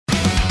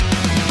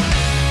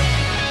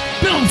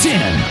Bolt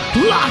in,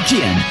 lock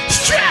in,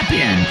 strap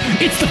in.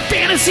 It's the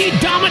Fantasy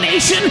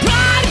Domination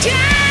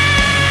Podcast!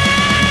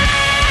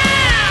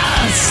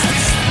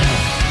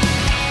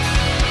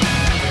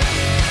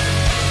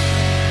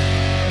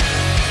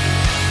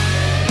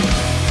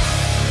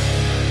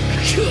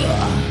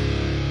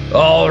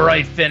 All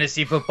right,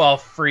 fantasy football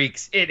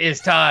freaks, it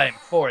is time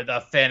for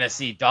the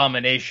Fantasy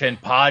Domination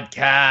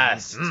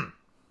Podcast.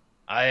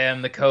 I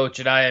am the coach,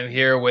 and I am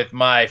here with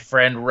my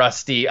friend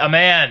Rusty, a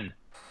man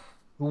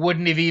who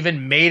wouldn't have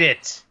even made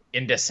it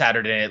into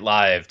Saturday Night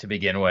Live to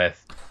begin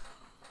with.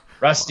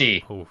 Rusty,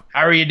 how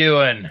are you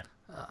doing?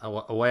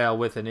 Well,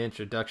 with an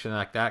introduction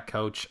like that,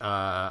 Coach,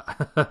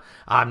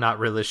 I'm not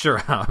really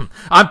sure.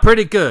 I'm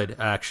pretty good,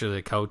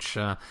 actually, Coach.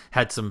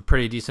 Had some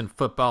pretty decent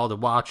football to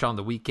watch on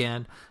the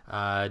weekend.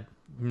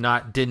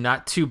 Did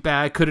not too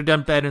bad. Could have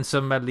done better in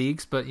some of my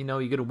leagues, but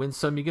you're gonna win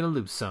some, you're gonna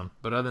lose some.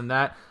 But other than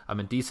that,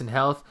 I'm in decent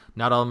health.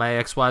 Not all of my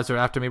ex-wives are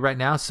after me right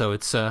now, so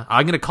it's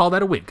I'm gonna call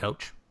that a win,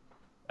 Coach.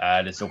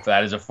 That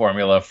is a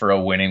formula for a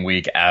winning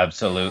week,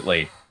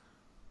 absolutely.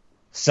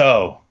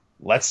 So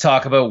let's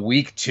talk about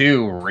week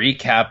 2,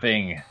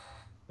 recapping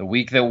the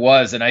week that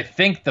was. And I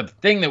think the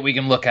thing that we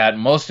can look at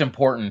most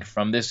important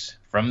from this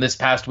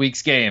past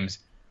week's games,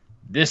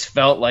 this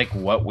felt like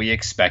what we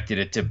expected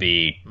it to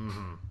be.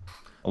 Mm-hmm.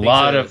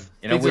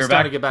 We're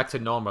starting to get back to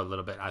normal a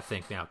little bit, I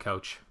think, now,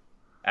 Coach.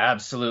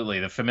 Absolutely.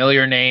 The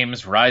familiar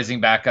names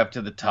rising back up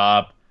to the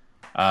top,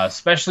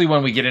 especially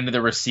when we get into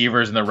the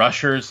receivers and the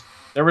rushers.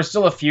 There were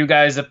still a few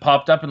guys that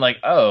popped up and like,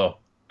 oh,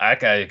 that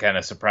guy kind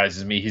of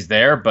surprises me. He's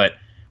there, but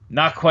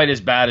not quite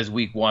as bad as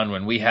week 1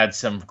 when we had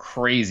some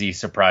crazy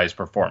surprise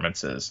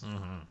performances.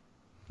 Mm-hmm.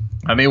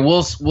 I mean,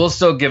 we'll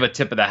still give a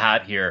tip of the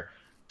hat here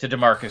to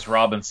Demarcus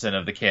Robinson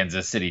of the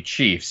Kansas City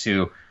Chiefs,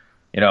 who,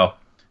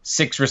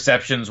 6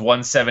 receptions,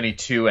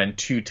 172, and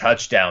 2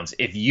 touchdowns.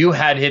 If you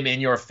had him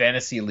in your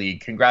fantasy league,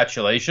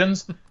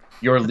 congratulations.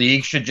 Your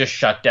league should just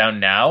shut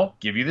down now,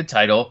 give you the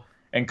title,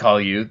 and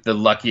call you the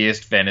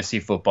luckiest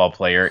fantasy football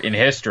player in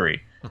history,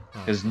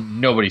 because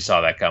nobody saw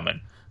that coming.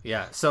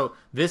 Yeah, so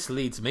this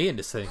leads me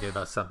into thinking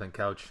about something,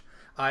 Coach.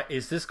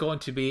 Is this going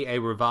to be a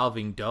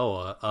revolving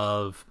door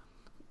of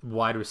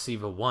wide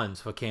receiver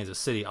ones for Kansas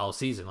City all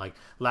season? Like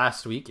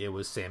last week, it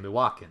was Sammy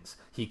Watkins.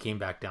 He came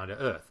back down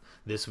to earth.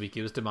 This week,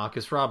 it was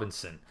Demarcus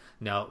Robinson.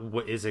 Now,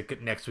 what is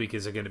it next week?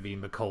 Is it going to be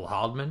Mecole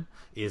Hardman?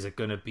 Is it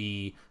going to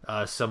be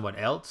someone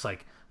else?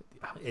 Like,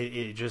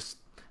 it just...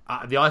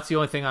 that's the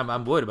only thing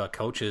I'm worried about,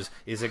 Coach, is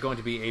there going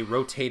to be a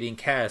rotating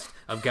cast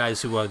of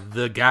guys who are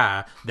the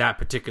guy that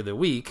particular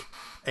week,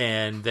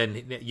 and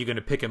then you're going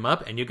to pick him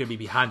up, and you're going to be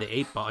behind the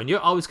 8 ball, and you're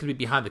always going to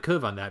be behind the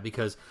curve on that,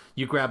 because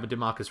you grab a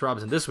Demarcus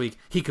Robinson this week,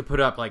 he could put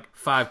up like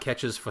 5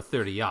 catches for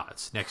 30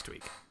 yards next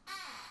week.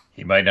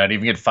 He might not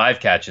even get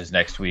 5 catches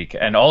next week.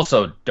 And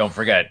also, don't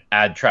forget,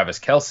 add Travis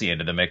Kelce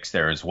into the mix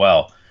there as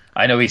well.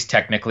 I know he's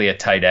technically a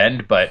tight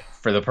end, but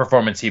for the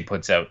performance he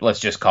puts out, let's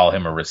just call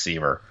him a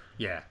receiver.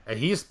 Yeah, and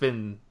he's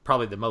been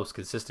probably the most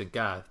consistent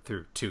guy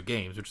through 2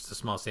 games, which is a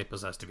small sample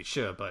size to be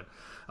sure. But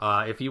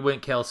if you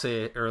went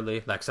Kelce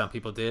early, like some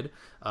people did,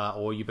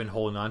 or you've been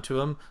holding on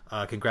to him,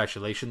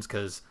 congratulations,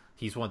 because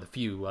he's one of the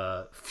few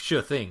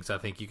sure things I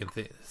think you can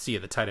see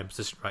at the tight end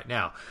position right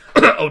now.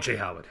 O.J.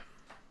 Howard.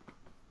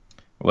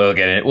 We'll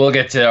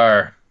get to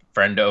our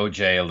friend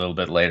O.J. a little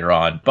bit later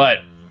on. But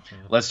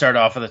let's start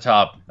off at the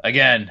top.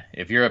 Again,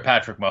 if you're a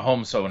Patrick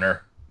Mahomes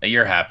owner,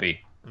 you're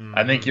happy.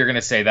 I think you're going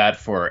to say that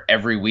for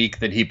every week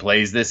that he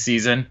plays this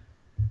season.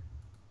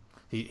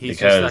 He's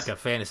just like a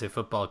fantasy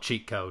football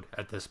cheat code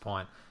at this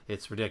point.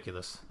 It's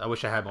ridiculous. I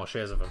wish I had more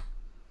shares of him.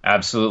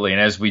 Absolutely.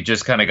 And as we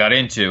just kind of got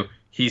into,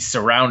 he's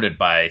surrounded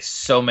by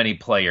so many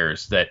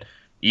players that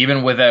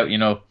even without,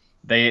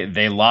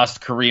 they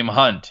lost Kareem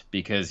Hunt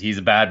because he's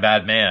a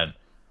bad man.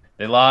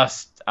 They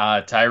lost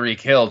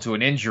Tyreek Hill to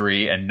an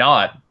injury, and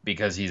not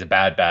because he's a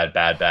bad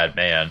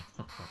man.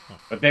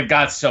 But they've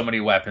got so many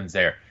weapons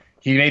there.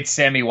 He made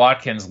Sammy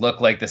Watkins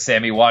look like the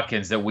Sammy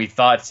Watkins that we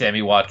thought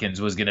Sammy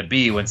Watkins was going to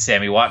be when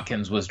Sammy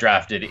Watkins was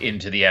drafted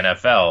into the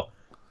NFL.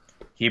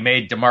 He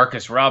made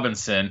Demarcus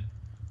Robinson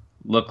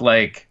look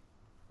like,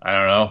 I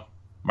don't know,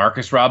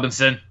 Marcus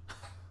Robinson,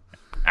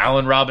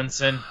 Allen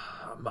Robinson.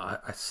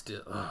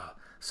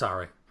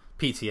 Sorry.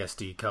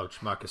 PTSD,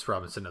 Coach. Marcus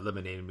Robinson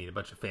eliminated me in a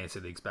bunch of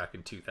fantasy leagues back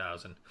in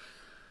 2000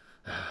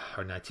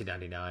 or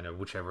 1999 or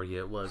whichever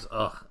year it was.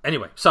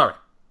 Anyway, sorry.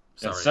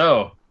 And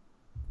so,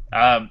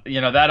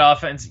 that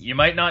offense, you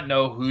might not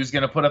know who's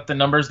going to put up the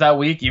numbers that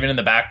week, even in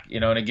the back,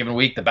 in a given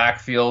week, the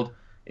backfield.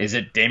 Is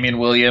it Damian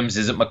Williams?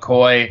 Is it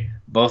McCoy?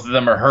 Both of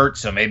them are hurt,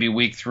 so maybe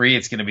week 3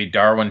 it's going to be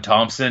Darwin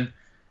Thompson.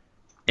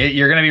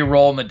 You're going to be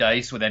rolling the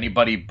dice with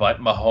anybody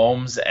but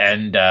Mahomes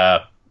and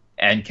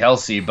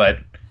Kelce, but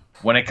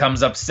when it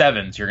comes up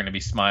 7s, you're going to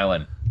be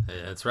smiling.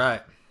 Yeah, that's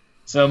right.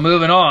 So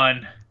moving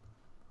on,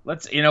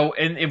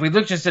 and if we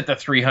look just at the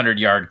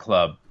 300-yard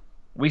club,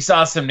 we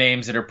saw some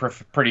names that are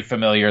pretty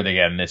familiar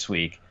again this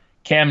week.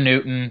 Cam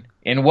Newton,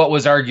 in what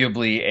was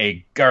arguably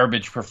a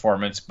garbage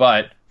performance,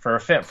 but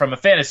from a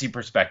fantasy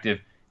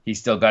perspective, he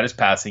still got his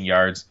passing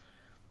yards.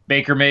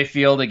 Baker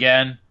Mayfield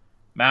again,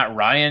 Matt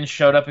Ryan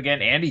showed up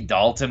again. Andy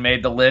Dalton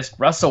made the list.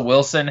 Russell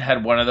Wilson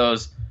had one of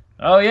those,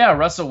 oh yeah,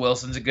 Russell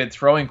Wilson's a good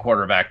throwing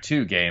quarterback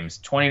too games.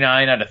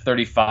 29 out of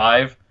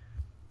 35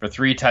 for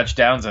 3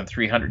 touchdowns and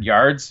 300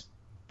 yards.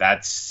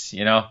 That's,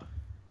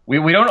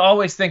 we don't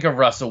always think of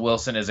Russell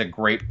Wilson as a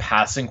great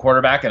passing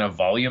quarterback and a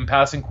volume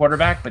passing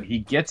quarterback, but he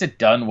gets it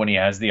done when he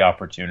has the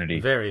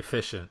opportunity. Very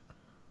efficient.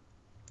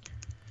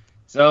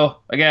 So,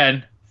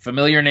 again,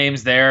 familiar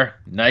names there.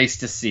 Nice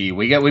to see.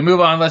 We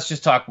move on. Let's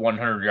just talk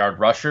 100-yard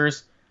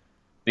rushers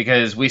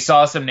because we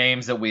saw some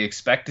names that we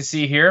expect to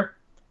see here.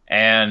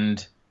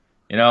 And,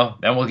 then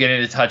we'll get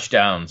into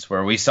touchdowns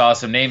where we saw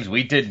some names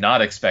we did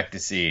not expect to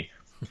see.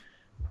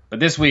 But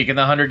this week in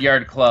the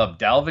 100-yard club,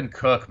 Dalvin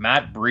Cook,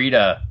 Matt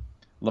Breida,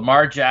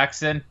 Lamar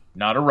Jackson,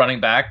 not a running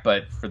back,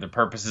 but for the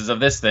purposes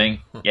of this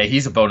thing, yeah,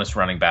 he's a bonus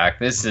running back.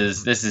 This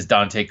is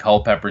Dante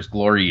Culpepper's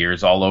glory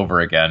years all over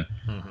again.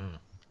 Mm-hmm.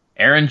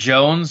 Aaron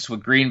Jones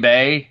with Green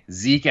Bay,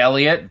 Zeke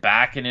Elliott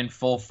back and in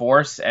full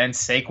force, and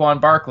Saquon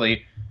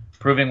Barkley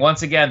proving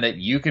once again that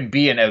you can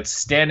be an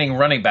outstanding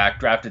running back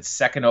drafted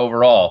 2nd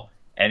overall,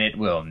 and it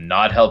will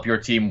not help your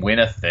team win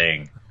a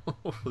thing.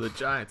 The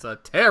Giants are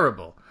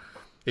terrible.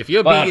 If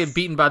you're being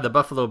beaten by the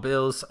Buffalo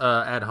Bills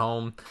at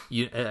home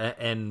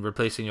and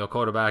replacing your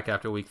quarterback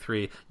after week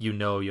 3,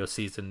 your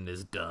season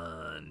is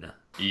done.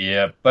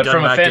 Yeah, but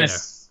from a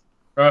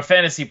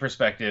fantasy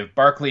perspective,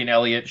 Barkley and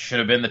Elliott should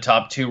have been the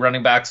top 2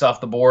 running backs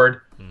off the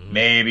board. Mm-hmm.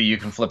 Maybe you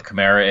can flip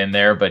Kamara in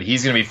there, but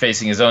he's going to be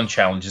facing his own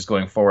challenges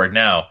going forward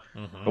now.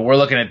 Mm-hmm. But we're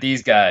looking at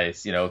these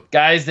guys,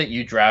 guys that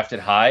you drafted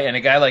high, and a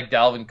guy like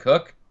Dalvin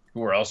Cook, who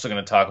we're also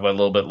going to talk about a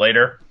little bit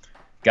later.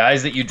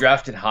 Guys that you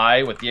drafted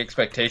high with the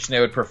expectation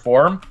they would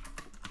perform,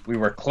 we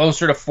were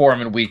closer to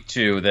form in week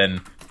 2 than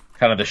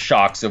kind of the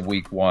shocks of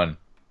week 1.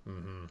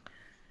 Mm-hmm.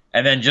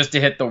 And then just to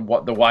hit the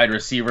wide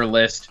receiver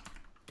list,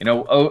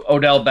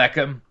 Odell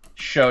Beckham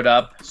showed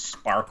up,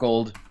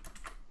 sparkled.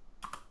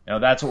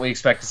 That's what we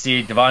expect to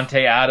see.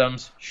 Devontae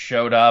Adams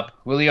showed up.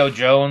 Julio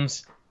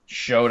Jones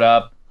showed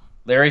up.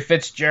 Larry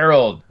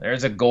Fitzgerald,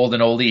 there's a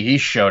golden oldie, he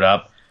showed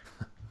up.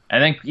 I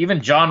think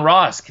even John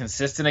Ross,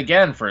 consistent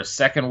again for a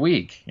 2nd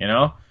week,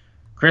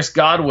 Chris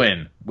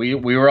Godwin, we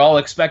were all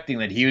expecting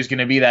that he was going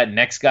to be that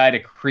next guy to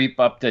creep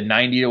up to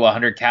 90 to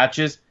 100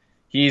 catches.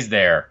 He's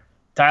there.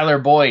 Tyler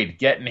Boyd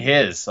getting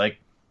his.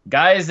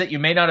 Guys that you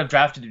may not have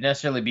drafted to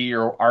necessarily be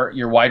your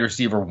wide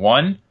receiver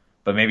 1,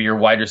 but maybe your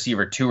wide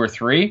receiver 2 or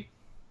 3,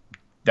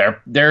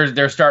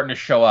 they're starting to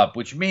show up,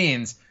 which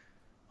means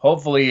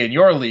hopefully in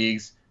your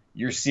leagues,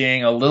 you're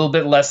seeing a little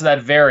bit less of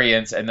that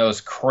variance and those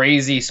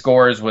crazy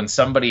scores when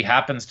somebody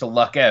happens to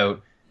luck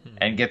out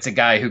and gets a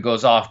guy who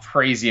goes off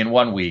crazy in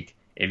 1 week.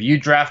 If you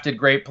drafted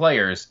great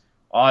players,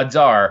 odds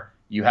are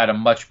you had a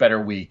much better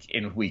week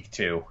in week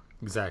 2.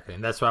 Exactly,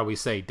 and that's why we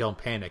say don't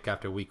panic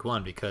after week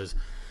 1 because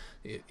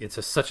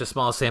it's such a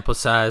small sample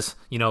size.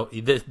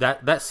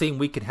 That same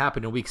week can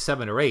happen in week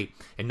 7 or 8,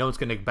 and no one's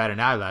going to bat an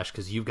eyelash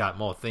because you've got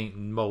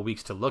more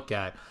weeks to look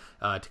at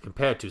to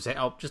compare to. Say,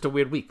 oh, just a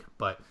weird week,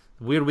 but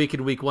weird week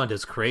in week 1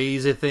 does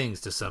crazy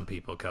things to some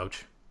people,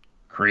 Coach.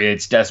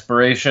 Creates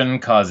desperation,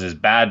 causes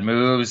bad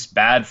moves,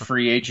 bad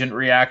free agent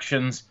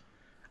reactions.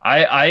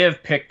 I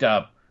have picked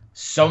up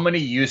so many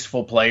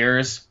useful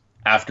players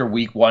after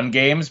week 1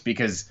 games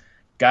because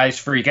guys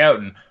freak out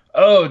and,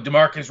 oh,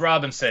 DeMarcus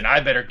Robinson,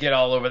 I better get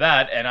all over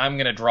that, and I'm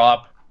going to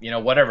drop,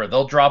 whatever.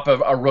 They'll drop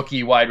a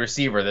rookie wide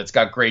receiver that's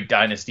got great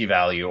dynasty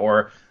value,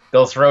 or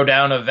they'll throw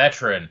down a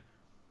veteran.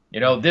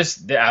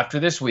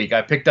 After this week,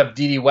 I picked up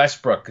D.D.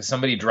 Westbrook because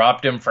somebody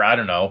dropped him for, I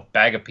don't know,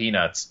 bag of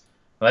peanuts.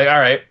 All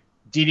right,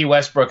 D.D.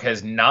 Westbrook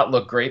has not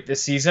looked great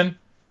this season,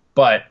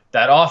 but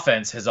that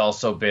offense has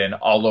also been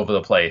all over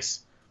the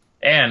place.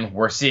 And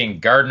we're seeing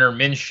Gardner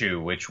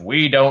Minshew, which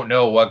we don't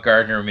know what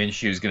Gardner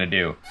Minshew is going to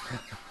do.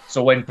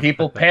 So when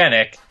people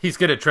panic... He's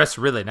going to dress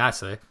really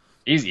nicely.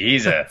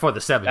 He's a... For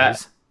the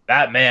 70s.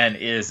 That man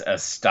is a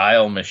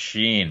style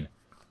machine.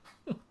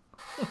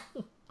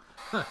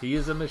 He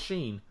is a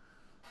machine.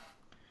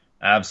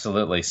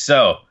 Absolutely.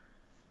 So,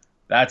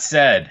 that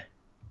said,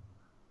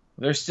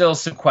 there's still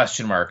some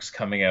question marks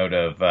coming out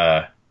of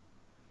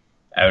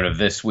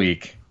this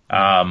week.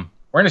 We're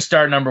going to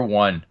start number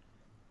 1.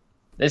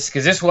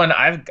 This one,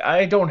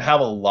 I don't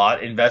have a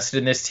lot invested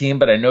in this team,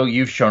 but I know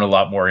you've shown a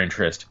lot more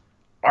interest.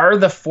 Are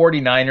the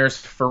 49ers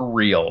for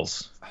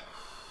reals?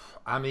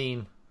 I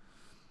mean,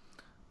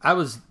 I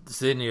was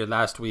sitting here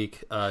last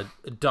week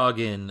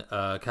dogging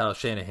Kyle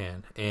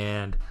Shanahan,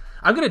 and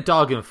I'm going to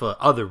dog him for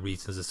other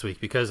reasons this week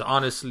because,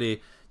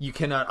 honestly, you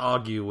cannot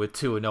argue with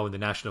 2-0 in the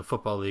National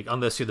Football League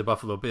unless you're the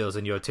Buffalo Bills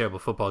and you're a terrible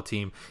football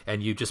team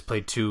and you just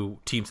played 2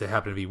 teams that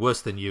happen to be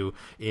worse than you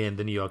in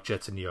the New York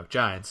Jets and New York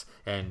Giants,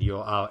 and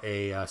you're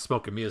a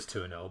smoke and mirrors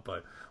 2-0,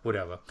 but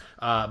whatever.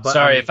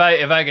 Sorry, if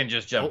I can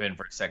just jump in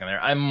for a second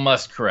there. I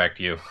must correct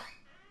you.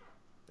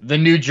 The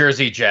New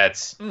Jersey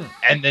Jets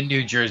and the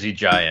New Jersey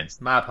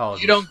Giants. My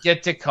apologies. You don't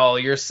get to call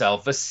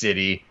yourself a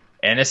city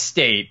and a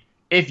state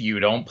if you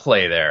don't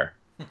play there.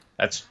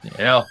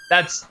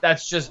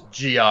 That's just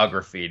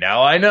geography.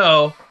 Now I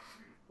know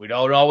we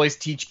don't always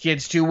teach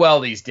kids too well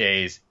these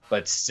days,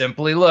 But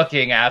simply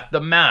looking at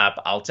the map,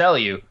 I'll tell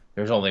you,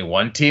 there's only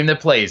one team that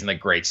plays in the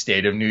great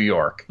state of New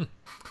York.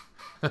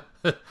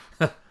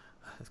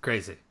 It's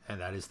crazy,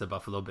 and that is the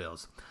Buffalo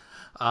Bills.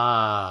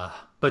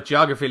 But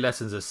geography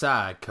lessons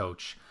aside,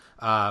 Coach,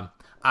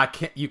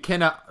 you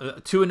cannot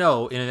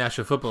 2-0 in the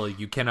National Football League.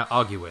 You cannot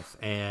argue with,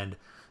 and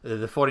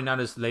the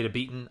 49ers laid a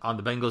beating on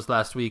the Bengals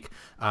last week.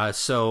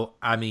 So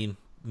I mean,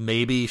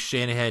 maybe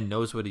Shanahan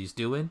knows what he's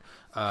doing,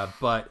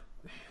 but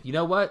you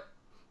know what?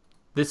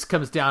 This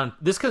comes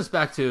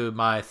back to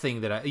my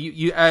thing that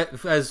you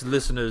as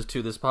listeners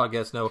to this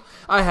podcast know,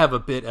 I have a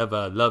bit of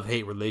a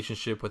love-hate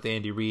relationship with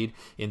Andy Reid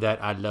in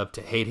that I love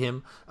to hate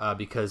him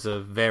because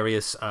of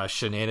various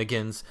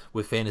shenanigans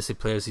with fantasy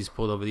players he's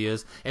pulled over the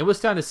years. And we're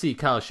starting to see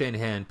Kyle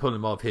Shanahan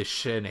pulling off his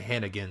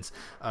shenanigans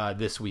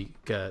this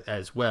week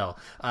as well.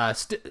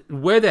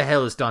 Where the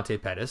hell is Dante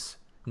Pettis?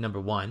 Number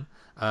one.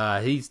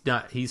 He's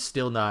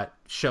still not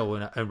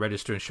showing and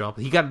registering show up.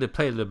 He got to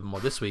play a little bit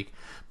more this week.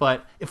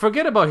 But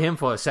forget about him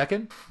for a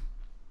second.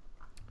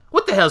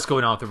 What the hell's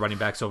going on with the running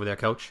backs over there,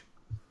 Coach?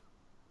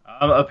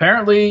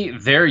 Apparently,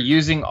 they're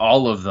using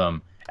all of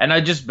them. And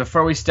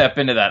before we step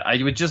into that,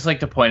 I would just like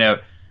to point out,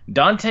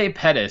 Dante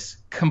Pettis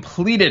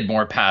completed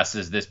more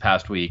passes this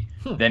past week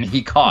than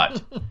he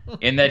caught,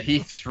 in that he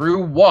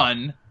threw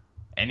 1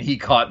 and he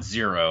caught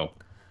 0.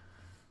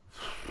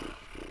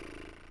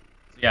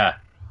 Yeah.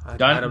 I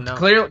don't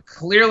know.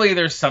 Clearly,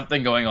 there's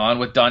something going on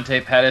with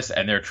Dante Pettis,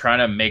 and they're trying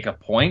to make a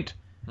point.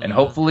 And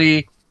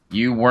hopefully,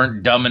 you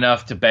weren't dumb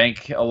enough to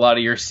bank a lot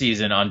of your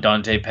season on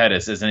Dante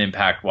Pettis as an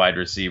impact wide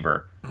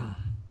receiver.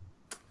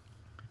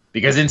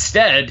 Because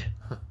instead,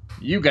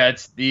 you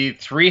got the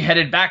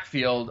 3-headed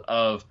backfield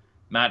of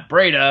Matt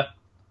Breida,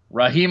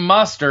 Raheem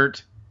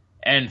Mostert,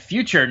 and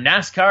future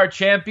NASCAR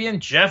champion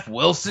Jeff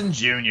Wilson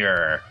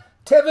Jr.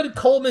 Tevin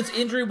Coleman's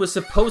injury was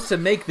supposed to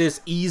make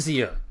this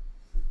easier.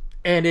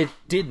 And it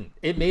didn't.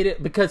 It made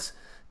it because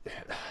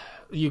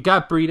you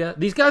got Breida.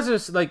 These guys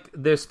are like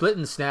they're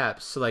splitting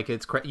snaps. Like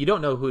you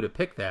don't know who to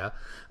pick there.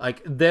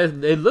 Like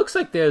it looks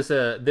like there's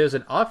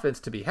an offense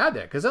to be had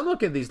there because I'm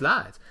looking at these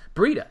lines.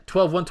 Breida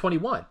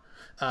 12-121,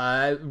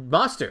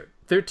 Mostert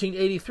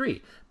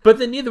 13-83. But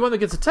then neither one of them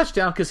gets a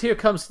touchdown because here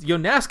comes your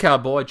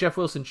NASCAR boy Jeff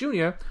Wilson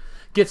Jr.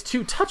 gets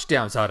 2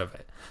 touchdowns out of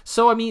it.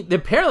 So I mean,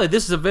 apparently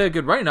this is a very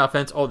good running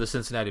offense. Oh, the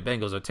Cincinnati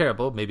Bengals are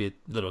terrible. Maybe a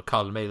little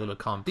column A, a little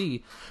column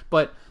B,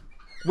 but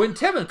when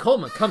Tevin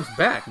Coleman comes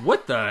back,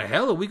 what the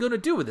hell are we going to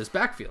do with this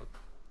backfield?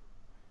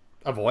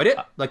 Avoid it?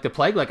 Like the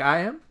plague, like I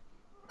am?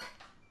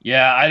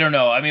 Yeah, I don't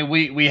know. I mean,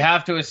 we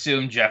have to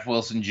assume Jeff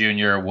Wilson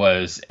Jr.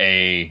 was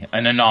an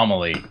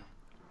anomaly.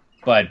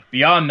 But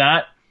beyond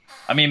that,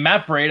 I mean,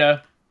 Matt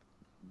Breida,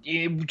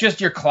 just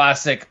your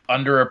classic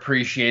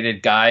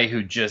underappreciated guy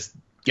who just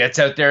gets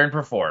out there and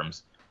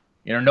performs.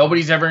 You know,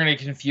 nobody's ever going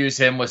to confuse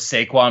him with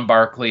Saquon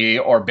Barkley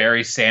or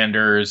Barry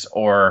Sanders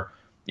or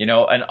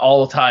an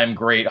all-time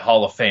great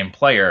Hall of Fame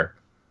player.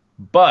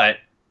 But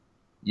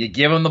you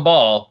give him the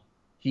ball,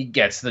 he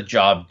gets the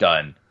job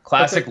done.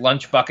 Classic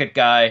lunch bucket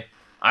guy.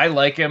 I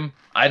like him.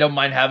 I don't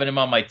mind having him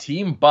on my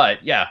team.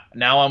 But, yeah,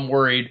 now I'm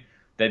worried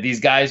that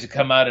these guys who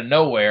come out of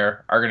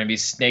nowhere are going to be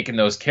snaking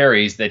those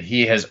carries that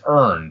he has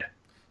earned.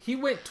 He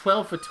went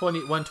 12 for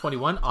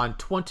 121 on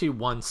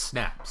 21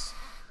 snaps.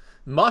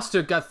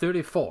 Mostert got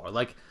 34.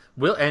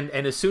 And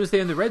as soon as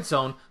they're in the red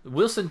zone,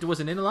 Wilson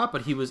wasn't in a lot,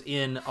 but he was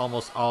in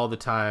almost all the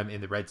time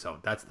in the red zone.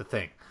 That's the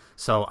thing.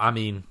 So, I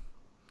mean,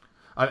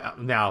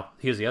 now,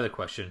 here's the other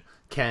question.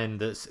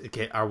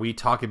 Are we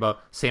talking about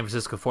San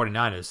Francisco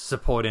 49ers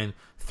supporting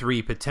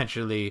 3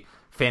 potentially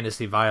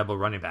fantasy viable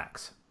running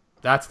backs?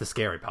 That's the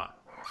scary part.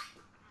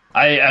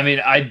 I mean,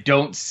 I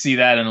don't see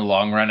that in the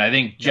long run. I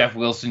think Jeff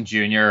Wilson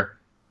Jr.,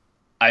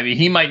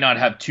 he might not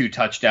have 2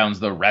 touchdowns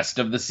the rest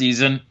of the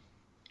season.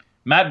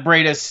 Matt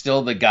Breida is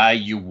still the guy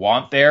you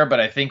want there, but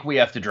I think we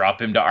have to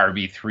drop him to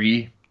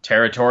RB3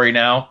 territory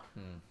now.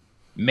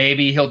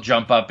 Maybe he'll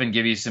jump up and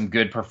give you some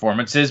good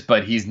performances,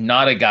 but he's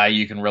not a guy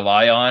you can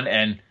rely on.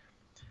 And,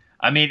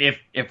 I mean,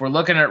 if we're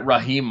looking at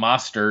Raheem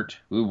Mostert,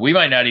 we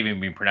might not even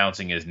be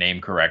pronouncing his name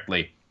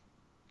correctly.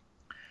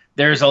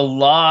 There's a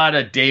lot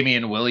of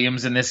Damian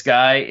Williams in this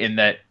guy in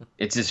that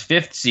it's his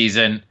 5th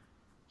season.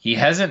 He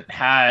hasn't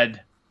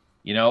had,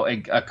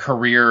 a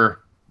career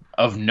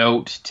of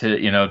note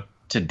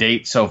to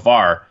date so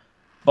far,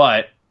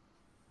 but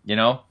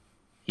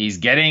he's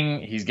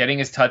getting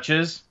his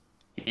touches.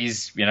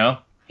 He's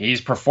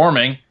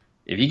performing.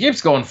 If he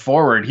keeps going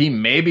forward, he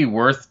may be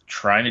worth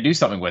trying to do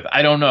something with.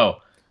 I don't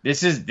know.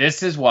 This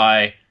is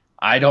why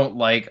I don't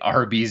like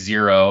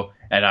RB0,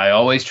 and I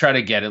always try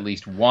to get at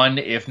least 1,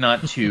 if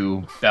not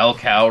 2, bell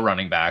cow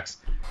running backs,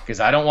 because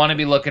I don't want to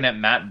be looking at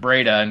Matt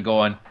Breida and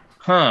going,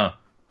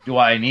 do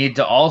I need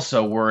to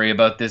also worry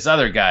about this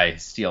other guy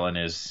stealing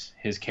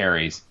his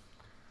carries?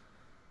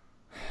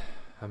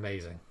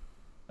 Amazing.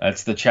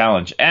 That's the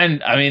challenge.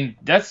 And, I mean,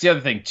 that's the other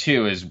thing,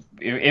 too, is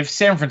if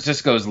San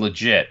Francisco is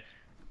legit,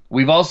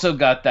 we've also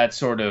got that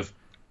sort of,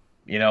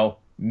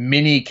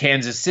 mini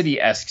Kansas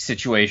City-esque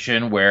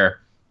situation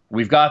where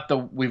we've got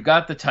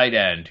the tight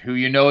end who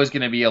is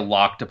going to be a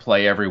lock to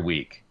play every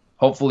week.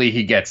 Hopefully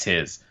he gets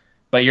his.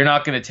 But you're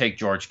not going to take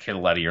George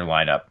Kittle out of your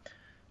lineup.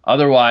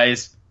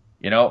 Otherwise,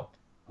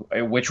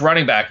 which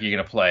running back are you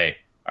going to play?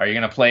 Are you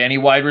going to play any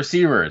wide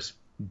receivers?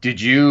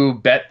 Did you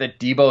bet that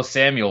Deebo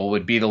Samuel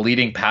would be the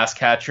leading pass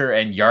catcher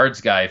and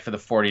yards guy for the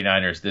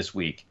 49ers this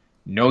week?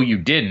 No, you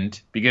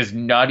didn't, because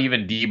not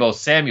even Deebo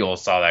Samuel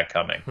saw that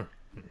coming.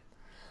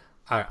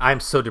 I'm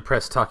so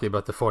depressed talking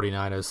about the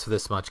 49ers for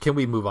this much. Can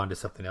we move on to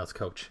something else,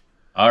 Coach?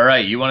 All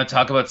right, you want to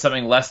talk about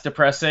something less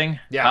depressing?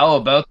 Yeah. How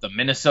about the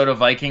Minnesota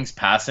Vikings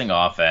passing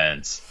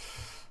offense?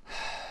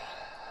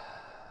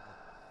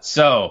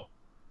 So,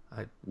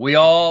 we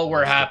all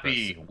were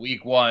happy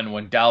week 1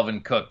 when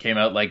Dalvin Cook came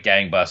out like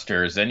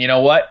gangbusters. And you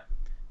know what?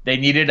 They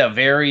needed a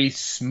very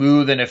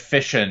smooth and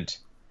efficient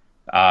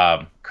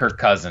Kirk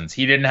Cousins.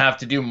 He didn't have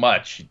to do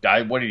much.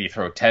 What did he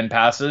throw, 10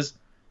 passes?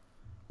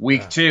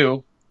 Week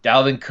 2,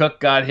 Dalvin Cook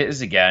got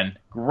his again.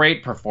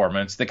 Great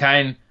performance. The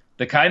kind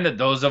that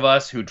those of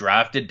us who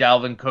drafted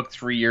Dalvin Cook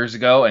 3 years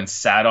ago and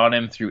sat on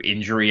him through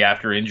injury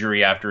after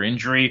injury after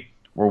injury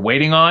were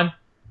waiting on.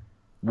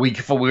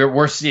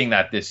 We're seeing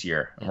that this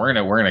year, and we're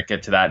gonna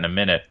get to that in a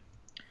minute.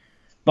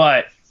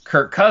 But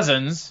Kirk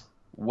Cousins,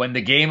 when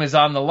the game is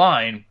on the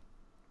line,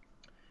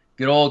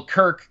 good old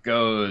Kirk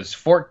goes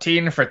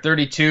 14 for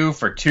 32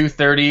 for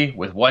 230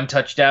 with 1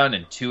 touchdown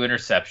and 2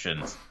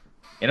 interceptions.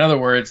 In other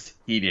words,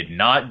 he did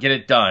not get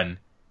it done,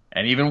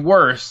 and even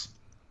worse,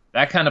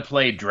 that kind of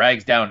play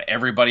drags down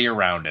everybody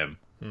around him.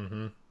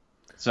 Mm-hmm.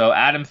 So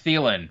Adam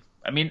Thielen,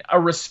 a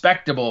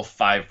respectable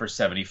 5 for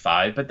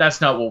 75, but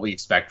that's not what we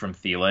expect from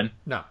Thielen.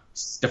 No.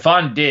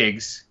 Stephon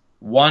Diggs,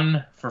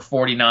 1 for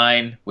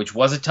 49, which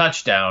was a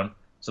touchdown.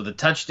 So the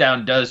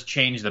touchdown does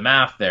change the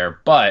math there,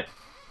 but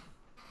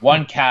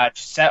one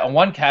catch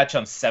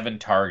on 7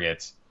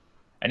 targets.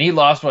 And he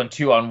lost one,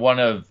 too, on one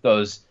of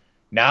those,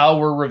 now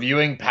we're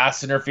reviewing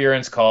pass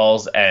interference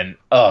calls, and,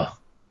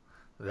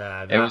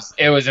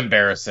 it was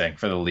embarrassing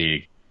for the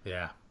league.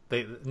 Yeah.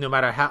 No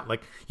matter how,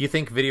 you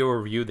think video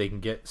review, they can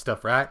get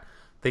stuff right,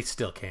 they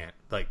still can't.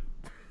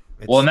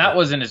 And that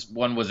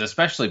one was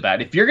especially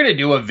bad. If you're going to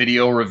do a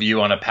video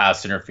review on a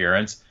pass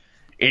interference,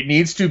 it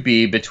needs to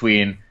be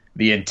between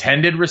the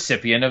intended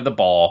recipient of the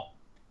ball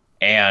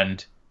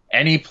and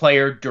any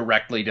player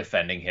directly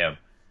defending him.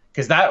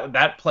 Because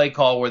that play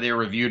call where they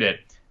reviewed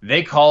it,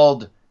 they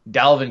called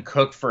Dalvin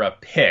Cook for a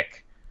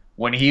pick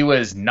when he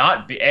was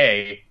not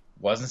A,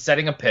 wasn't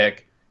setting a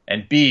pick,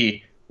 and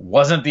B,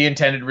 wasn't the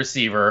intended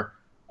receiver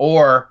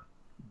or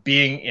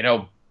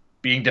being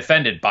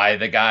defended by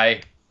the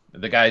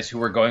guys who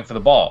were going for the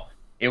ball.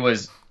 It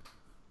was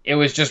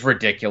just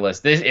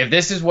ridiculous. If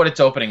this is what it's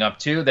opening up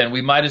to, then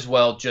we might as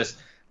well just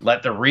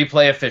let the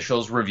replay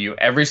officials review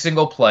every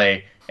single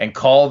play and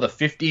call the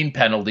 15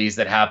 penalties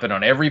that happen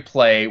on every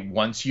play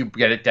once you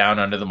get it down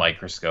under the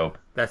microscope.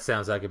 That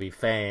sounds like it'd be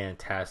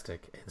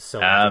fantastic and so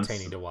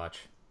entertaining to watch.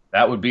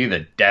 That would be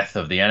the death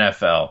of the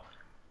NFL.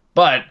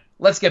 But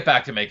let's get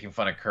back to making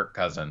fun of Kirk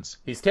Cousins.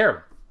 He's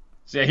terrible.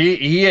 So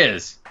he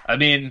is.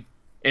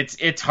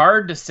 It's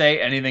hard to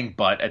say anything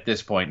but at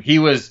this point. He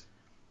was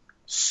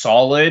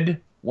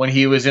solid when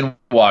he was in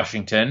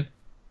Washington.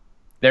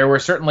 There were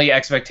certainly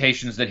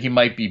expectations that he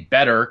might be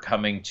better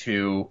coming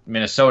to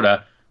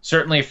Minnesota,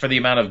 certainly for the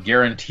amount of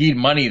guaranteed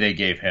money they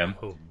gave him.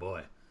 Oh,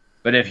 boy.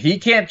 But if he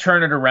can't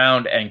turn it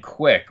around and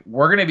quick,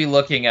 we're going to be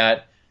looking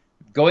at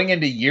going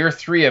into year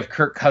 3 of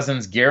Kirk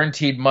Cousins'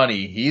 guaranteed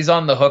money. He's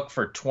on the hook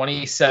for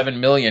 $27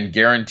 million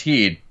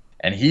guaranteed,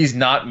 and he's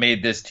not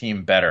made this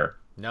team better.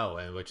 No,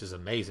 and which is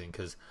amazing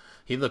because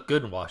he looked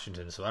good in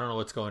Washington, so I don't know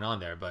what's going on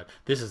there, but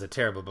this is a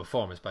terrible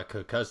performance by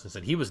Kirk Cousins,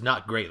 and he was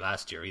not great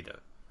last year either.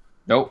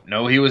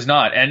 No, he was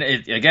not. And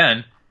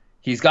again,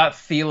 he's got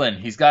Thielen,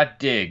 he's got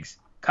Diggs.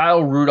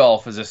 Kyle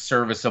Rudolph is a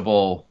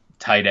serviceable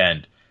tight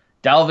end.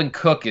 Dalvin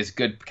Cook is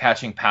good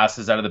catching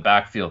passes out of the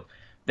backfield.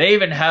 They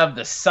even have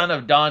the son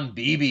of Don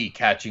Beebe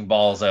catching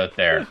balls out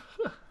there.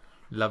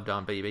 Love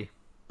Don Beebe.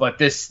 But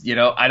this,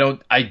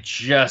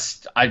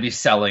 I'd be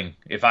selling.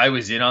 If I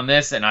was in on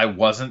this and I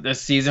wasn't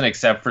this season,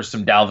 except for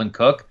some Dalvin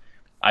Cook,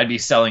 I'd be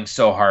selling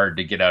so hard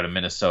to get out of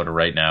Minnesota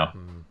right now.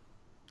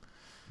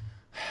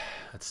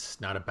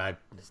 That's not a bad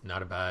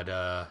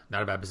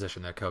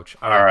position there, Coach.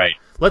 All right.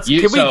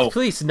 Can we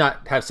please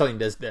not have something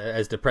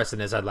as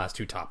depressing as our last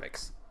 2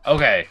 topics?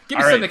 Okay. Give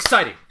me something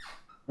exciting.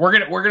 We're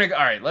gonna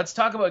all right, let's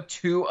talk about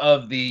 2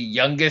 of the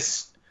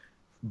youngest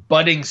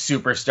budding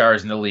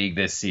superstars in the league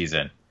this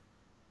season.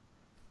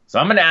 So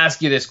I'm gonna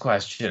ask you this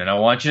question, and I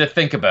want you to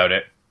think about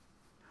it.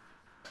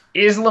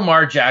 Is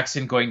Lamar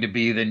Jackson going to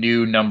be the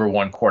new number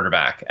 1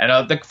 quarterback?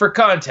 And for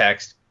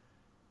context,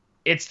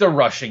 it's the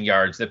rushing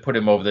yards that put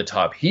him over the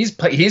top. He's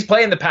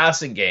playing the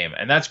passing game,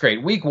 and that's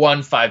great. Week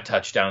 1, 5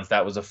 touchdowns,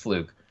 that was a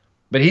fluke.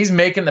 But he's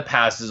making the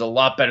passes a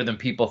lot better than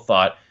people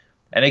thought.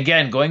 And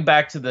again, going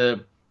back to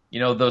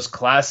those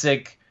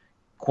classic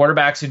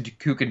quarterbacks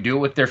who can do it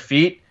with their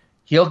feet,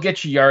 he'll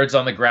get you yards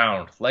on the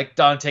ground, like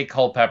Dante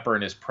Culpepper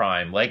in his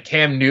prime, like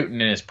Cam Newton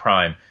in his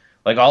prime,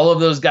 like all of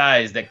those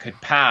guys that could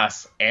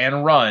pass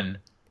and run.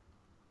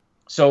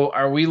 So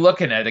are we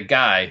looking at a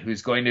guy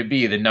who's going to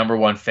be the number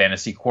 1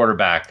 fantasy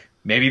quarterback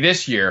maybe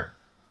this year,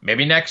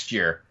 maybe next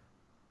year.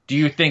 Do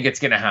you think it's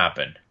going to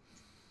happen?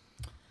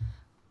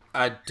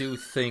 I do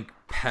think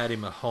Patty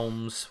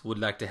Mahomes would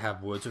like to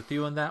have words with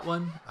you on that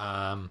one,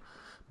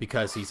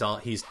 because he's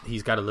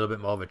got a little bit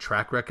more of a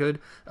track record.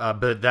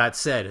 But that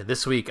said,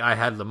 this week I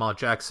had Lamar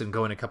Jackson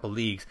go in a couple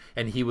leagues,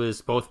 and he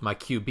was both my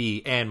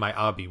QB and my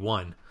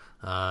RB1.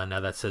 Now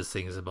that says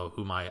things about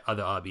who my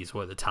other RBs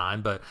were at the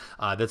time, but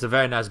that's a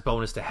very nice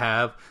bonus to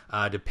have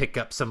to pick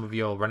up some of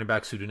your running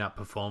backs who do not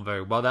perform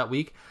very well that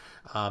week.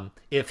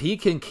 If he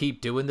can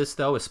keep doing this,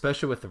 though,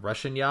 especially with the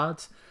rushing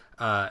yards,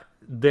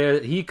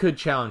 he could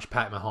challenge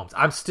Pat Mahomes.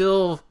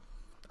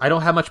 I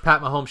don't have much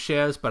Pat Mahomes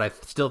shares, but I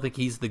still think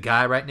he's the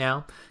guy right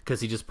now because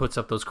he just puts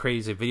up those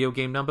crazy video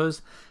game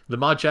numbers.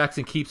 Lamar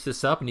Jackson keeps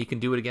this up, and he can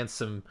do it against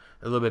a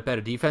little bit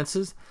better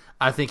defenses.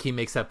 I think he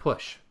makes that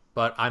push,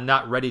 but I'm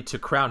not ready to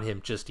crown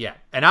him just yet.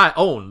 And I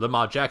own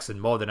Lamar Jackson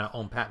more than I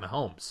own Pat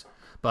Mahomes,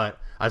 but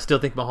I still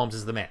think Mahomes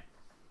is the man.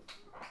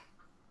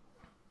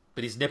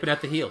 But he's nipping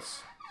at the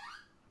heels.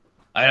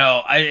 I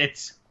know.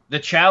 The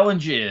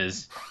challenge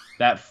is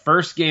that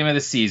first game of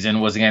the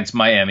season was against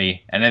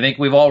Miami, and I think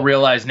we've all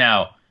realized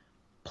now,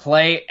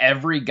 play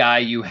every guy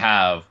you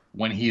have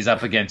when he's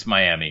up against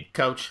Miami.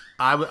 Coach,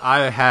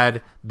 I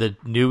had the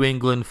New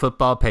England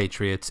Football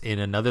Patriots in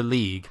another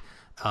league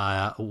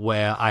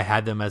where I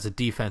had them as a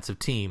defensive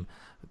team.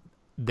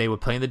 They were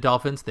playing the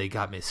Dolphins. They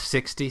got me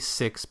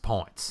 66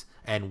 points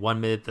and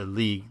won me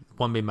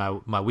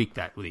my week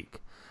that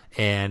week.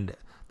 And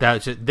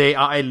they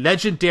are a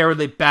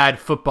legendarily bad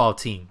football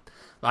team.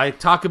 I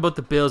talk about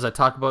the Bills. I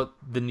talk about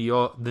the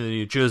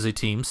New Jersey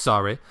team.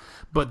 Sorry,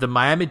 but the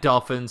Miami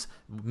Dolphins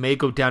may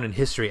go down in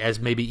history as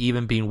maybe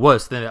even being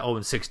worse than the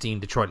 0-16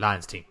 Detroit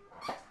Lions team.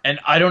 And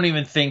I don't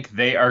even think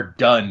they are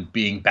done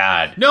being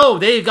bad. No,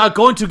 they are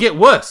going to get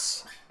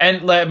worse.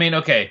 And I mean,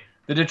 okay,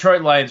 the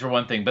Detroit Lions were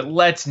one thing, but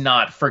let's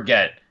not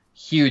forget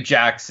Hugh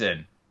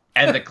Jackson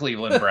and the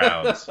Cleveland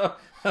Browns.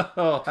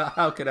 Oh,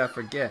 how could I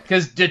forget?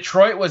 Because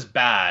Detroit was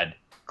bad.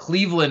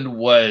 Cleveland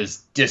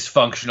was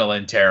dysfunctional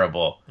and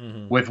terrible,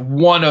 with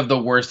one of the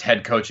worst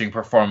head coaching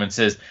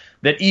performances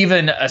that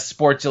even a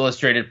Sports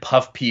Illustrated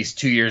puff piece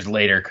 2 years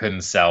later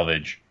couldn't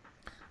salvage.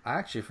 I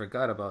actually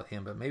forgot about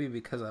him, but maybe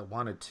because I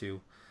wanted to.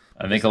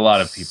 I think a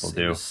lot of people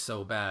do. It was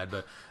so bad,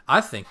 but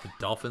I think the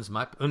Dolphins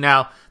might.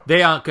 Now,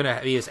 they aren't going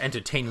to be as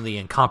entertainingly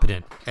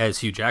incompetent as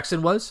Hugh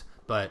Jackson was,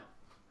 but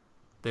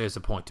there's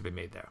a point to be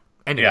made there.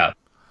 Anyway.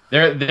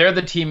 Yeah, they're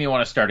the team you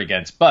want to start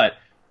against, but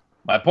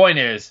my point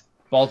is,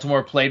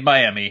 Baltimore played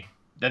Miami.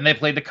 Then they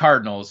played the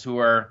Cardinals, who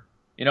are,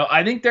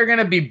 I think they're going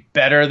to be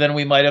better than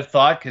we might have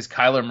thought because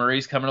Kyler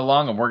Murray's coming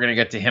along, and we're going to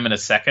get to him in a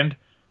second.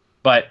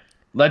 But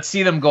let's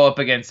see them go up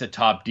against a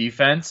top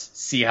defense,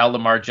 see how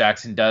Lamar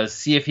Jackson does,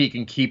 see if he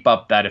can keep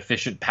up that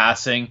efficient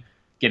passing,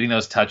 getting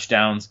those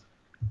touchdowns.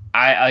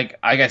 Like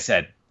I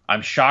said,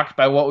 I'm shocked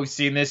by what we've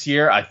seen this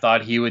year. I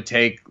thought he would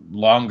take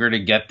longer to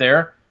get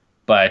there.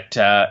 But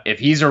if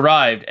he's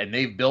arrived and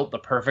they've built the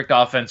perfect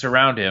offense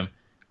around him,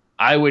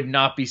 I would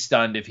not be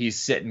stunned if he's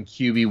sitting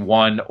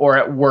QB1 or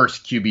at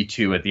worst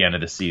QB2 at the end of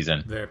the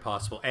season. Very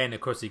possible. And,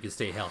 of course, he can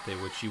stay healthy,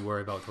 which you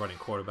worry about with running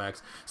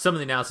quarterbacks. Some of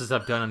the analysis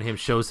I've done on him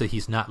shows that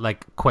he's not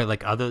quite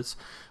like others,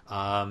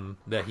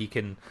 that he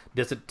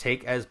doesn't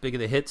take as big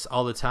of the hits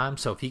all the time.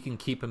 So if he can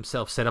keep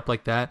himself set up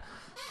like that,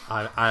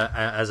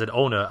 I as an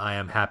owner, I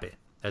am happy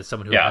as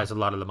someone who has a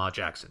lot of Lamar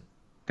Jackson.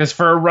 Because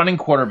for a running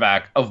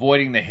quarterback,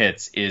 avoiding the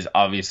hits is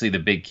obviously the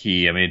big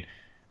key. I mean,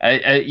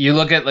 you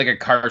look at like a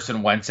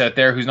Carson Wentz out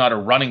there who's not a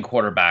running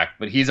quarterback,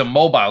 but he's a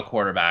mobile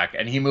quarterback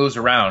and he moves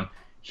around.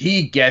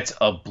 He gets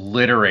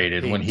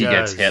obliterated when he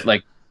gets hit.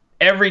 Like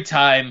every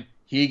time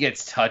he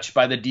gets touched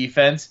by the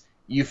defense,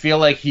 you feel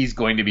like he's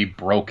going to be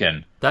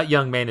broken. That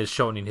young man is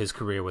showing his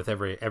career with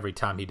every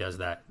time he does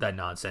that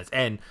nonsense.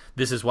 And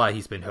this is why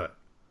he's been hurt.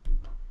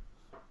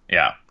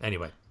 Yeah.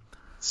 Anyway.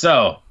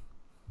 So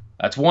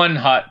that's one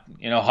hot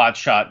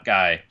shot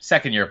guy,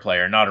 second-year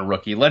player, not a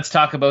rookie. Let's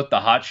talk about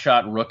the hot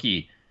shot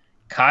rookie,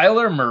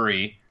 Kyler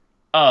Murray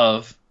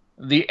of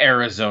the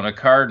Arizona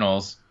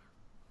Cardinals.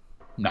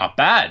 Not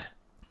bad.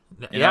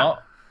 You know,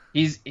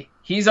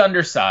 he's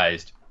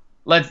undersized.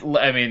 That's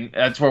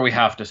where we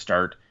have to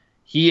start.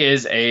 He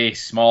is a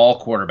small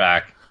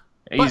quarterback.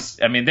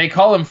 They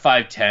call him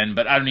 5'10",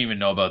 but I don't even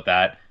know about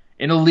that.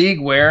 In a league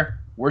where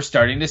we're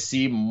starting to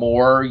see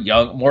more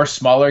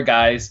smaller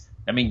guys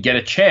get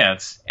a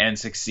chance and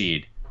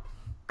succeed.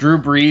 Drew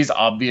Brees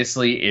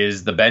obviously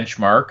is the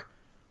benchmark.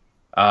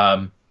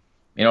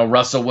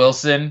 Russell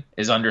Wilson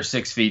is under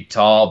 6 feet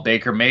tall.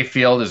 Baker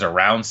Mayfield is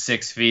around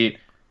 6 feet.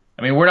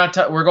 I mean,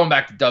 we're going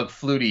back to Doug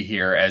Flutie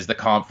here as the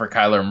comp for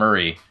Kyler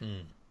Murray.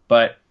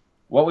 But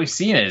what we've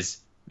seen is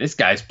this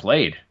guy's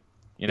played.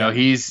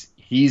 He's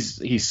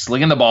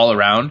slinging the ball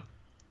around.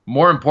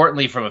 More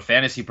importantly, from a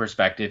fantasy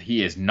perspective,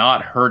 he is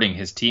not hurting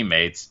his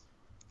teammates.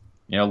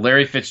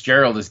 Larry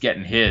Fitzgerald is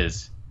getting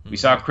his. We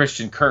saw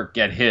Christian Kirk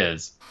get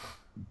his.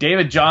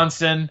 David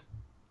Johnson,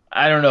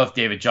 I don't know if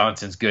David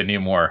Johnson's good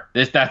anymore.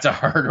 That's a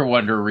harder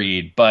one to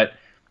read. But,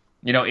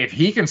 if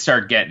he can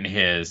start getting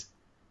his,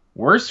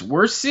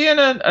 we're seeing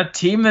a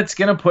team that's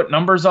going to put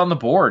numbers on the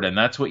board, and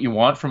that's what you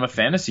want from a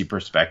fantasy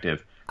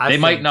perspective. They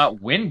might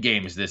not win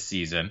games this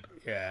season.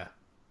 Yeah.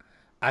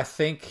 I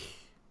think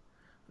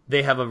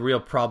they have a real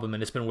problem,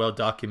 and it's been well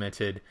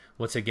documented,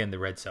 once again, the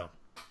red zone.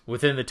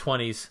 Within the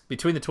 20s,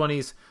 between the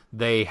 20s,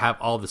 they have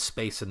all the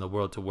space in the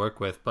world to work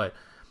with, but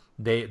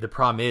the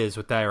problem is,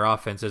 with their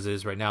offense as it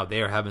is right now,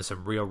 they are having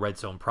some real red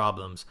zone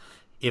problems.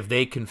 If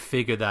they can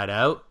figure that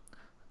out,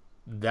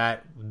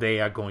 that they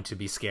are going to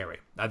be scary.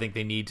 I think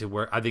they need to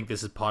work. I think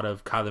this is part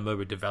of Kyler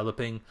Murray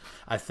developing.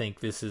 I think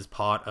this is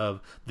part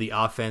of the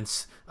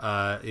offense,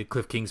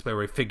 Cliff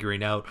Kingsbury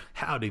figuring out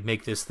how to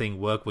make this thing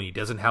work when he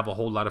doesn't have a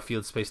whole lot of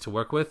field space to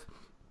work with.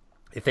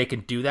 If they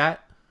can do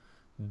that,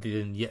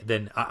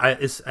 then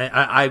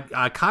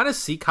I kind of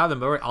see Kyler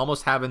Murray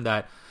almost having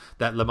that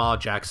Lamar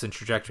Jackson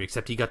trajectory,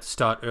 except he got to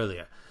start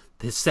earlier.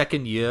 His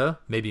second year,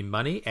 maybe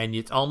money, and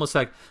it's almost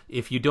like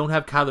if you don't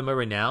have Kyler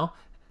Murray now,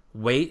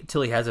 wait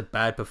till he has a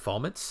bad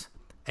performance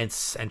and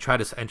try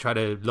to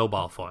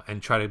lowball for it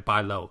and try to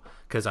buy low.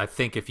 Because I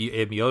think if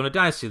you own a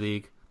dynasty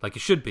league like you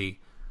should be,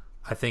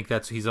 I think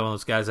he's one of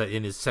those guys that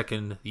in his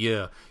second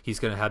year he's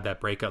going to have that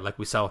breakout like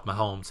we saw with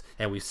Mahomes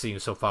and we've seen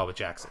so far with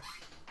Jackson.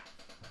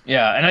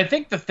 Yeah, and I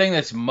think the thing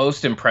that's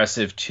most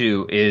impressive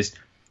too is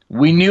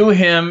we knew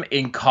him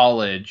in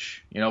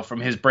college, from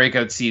his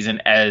breakout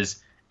season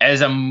as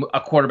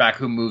a quarterback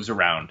who moves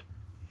around,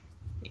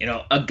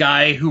 a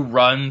guy who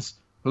runs,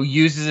 who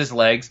uses his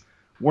legs.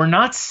 We're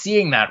not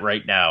seeing that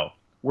right now.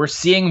 We're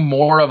seeing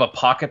more of a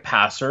pocket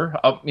passer,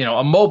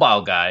 a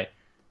mobile guy,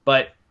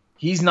 but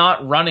he's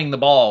not running the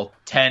ball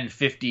 10,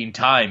 15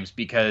 times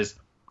because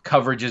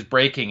coverage is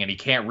breaking and he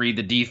can't read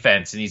the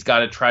defense and he's got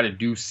to try to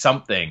do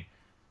something.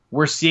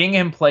 We're seeing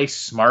him play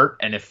smart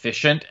and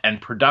efficient and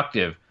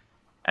productive.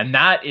 And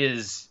that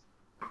is,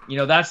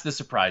 that's the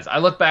surprise. I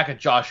look back at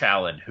Josh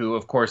Allen, who,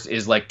 of course,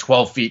 is like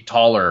 12 feet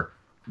taller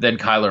than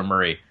Kyler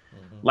Murray.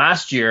 Mm-hmm.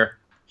 Last year,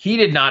 he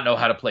did not know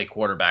how to play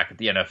quarterback at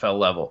the NFL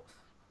level.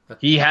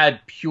 He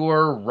had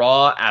pure,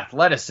 raw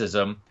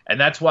athleticism, and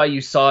that's why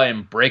you saw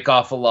him break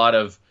off a lot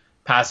of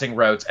passing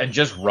routes and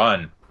just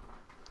run.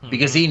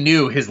 Because he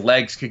knew his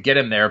legs could get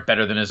him there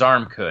better than his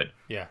arm could.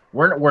 Yeah,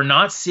 we're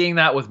not seeing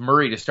that with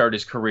Murray to start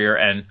his career,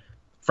 and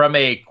from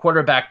a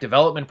quarterback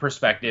development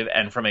perspective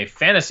and from a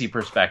fantasy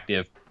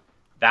perspective,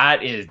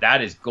 that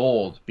is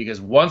gold.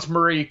 Because once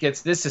Murray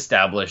gets this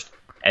established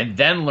and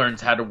then learns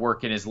how to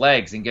work in his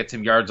legs and gets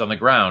him yards on the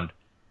ground,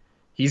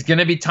 he's going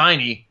to be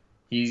tiny.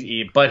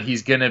 But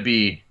he's going to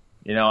be,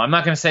 I'm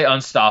not going to say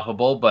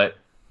unstoppable, but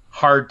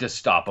hard to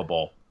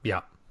stoppable.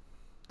 Yeah,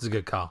 it's a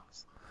good call.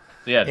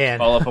 So yeah, to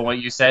follow up on what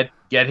you said,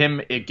 get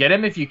him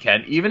if you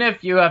can. Even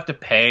if you have to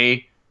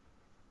pay,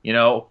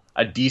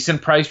 a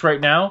decent price right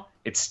now,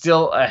 it's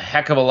still a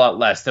heck of a lot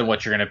less than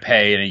what you're going to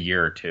pay in a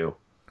year or two.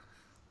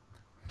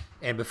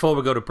 And before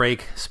we go to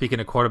break, speaking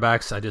of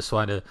quarterbacks, I just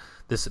wanted to,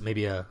 this may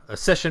be a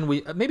session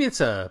maybe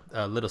it's a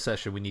little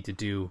session we need to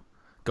do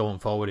going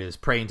forward, is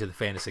praying to the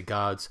fantasy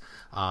gods.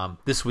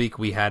 This week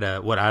we had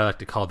what I like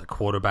to call the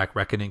quarterback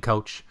reckoning,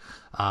 coach.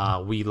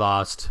 We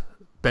lost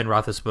Ben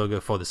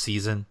Roethlisberger for the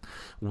season.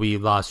 We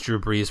lost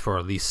Drew Brees for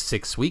at least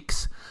 6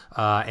 weeks.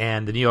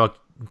 And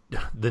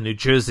the New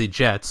Jersey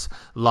Jets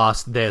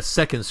lost their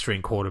second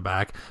string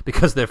quarterback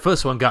because their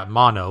first one got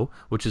mono,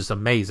 which is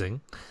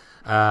amazing.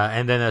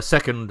 And then a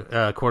second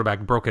quarterback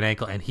broke an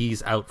ankle, and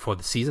he's out for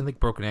the season. I think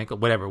broken ankle,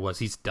 whatever it was,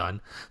 he's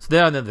done. So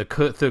then the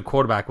third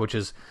quarterback, which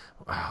is,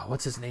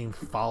 what's his name,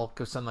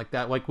 Falk or something like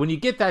that. Like, when you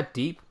get that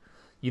deep,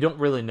 you don't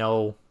really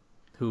know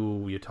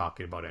who you're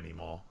talking about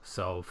anymore.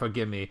 So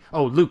forgive me.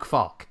 Oh, Luke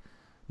Falk.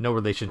 No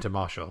relation to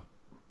Marshall.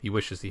 He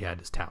wishes he had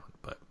his talent,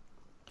 but...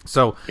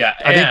 So yeah,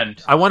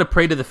 I want to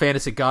pray to the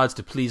fantasy gods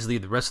to please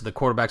leave the rest of the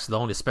quarterbacks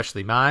alone,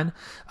 especially mine,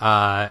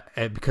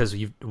 because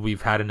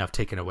we've had enough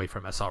taken away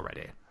from us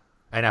already.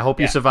 And I hope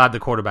you survived the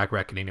quarterback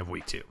reckoning of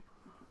week 2.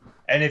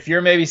 And if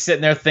you're maybe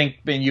sitting there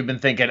you've been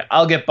thinking,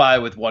 I'll get by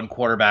with one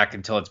quarterback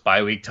until it's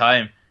bye week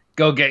time,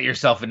 go get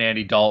yourself an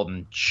Andy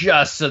Dalton,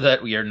 just so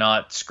that we are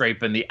not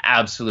scraping the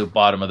absolute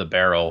bottom of the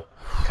barrel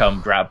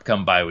come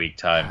bye week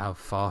time. How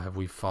far have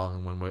we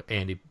fallen when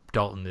Andy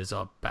Dalton is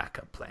our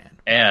backup plan?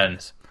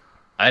 And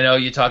I know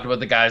you talked about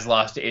the guys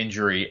lost to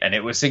injury, and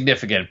it was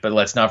significant, but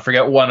let's not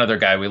forget one other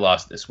guy we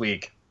lost this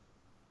week.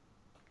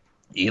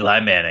 Eli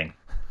Manning.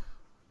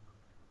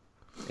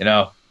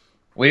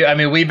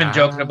 We've been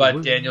joking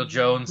about Daniel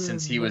Jones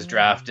since he was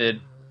drafted,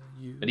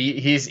 but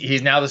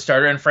he's now the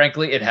starter, and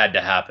frankly, it had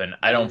to happen.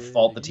 I don't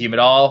fault the team at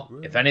all.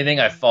 If anything,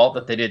 I fault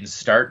that they didn't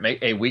start.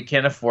 We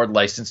can't afford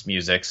licensed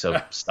music,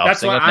 so stop That's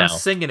singing why it now. I'm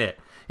singing it.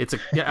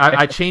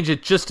 I change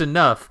it just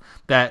enough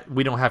that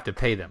we don't have to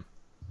pay them.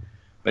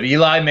 But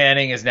Eli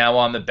Manning is now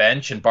on the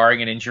bench, and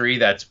barring an injury,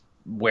 that's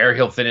where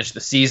he'll finish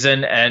the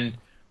season. And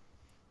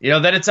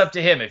then it's up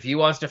to him if he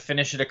wants to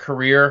finish a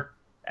career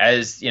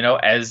as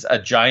a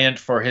Giant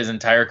for his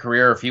entire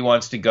career. If he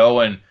wants to go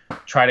and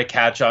try to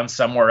catch on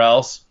somewhere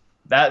else,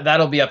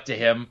 that'll be up to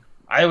him.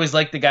 I always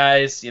like the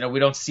guys. We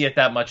don't see it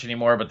that much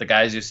anymore, but the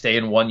guys who stay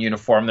in one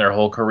uniform their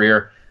whole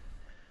career.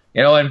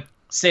 And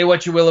say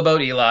what you will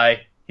about Eli.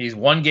 He's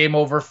one game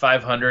over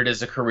 500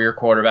 as a career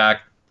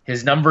quarterback.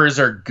 His numbers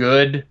are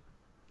good,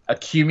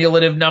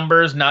 accumulative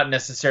numbers, not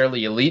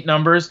necessarily elite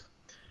numbers.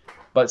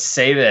 But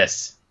say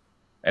this,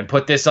 and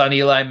put this on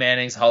Eli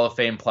Manning's Hall of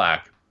Fame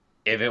plaque.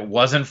 If it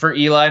wasn't for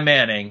Eli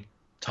Manning,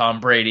 Tom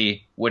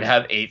Brady would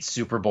have 8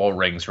 Super Bowl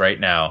rings right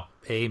now.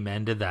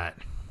 Amen to that.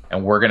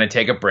 And we're going to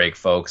take a break,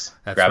 folks.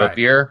 That's Grab right. a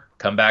beer,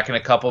 come back in a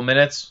couple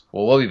minutes.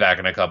 Well, we'll be back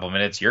in a couple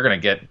minutes. You're going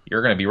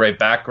to be right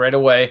back right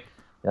away.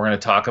 We're going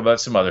to talk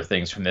about some other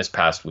things from this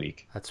past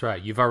week. That's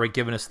right. You've already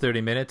given us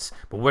 30 minutes,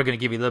 but we're going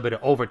to give you a little bit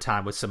of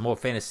overtime with some more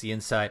fantasy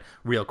insight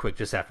real quick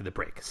just after the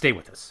break. Stay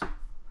with us.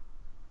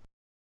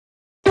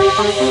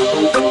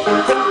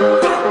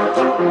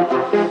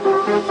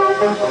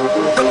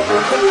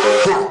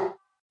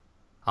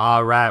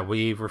 All right,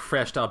 we've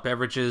refreshed our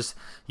beverages.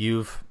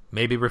 You've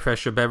maybe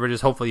refreshed your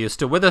beverages. Hopefully you're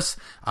still with us.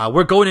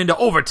 We're going into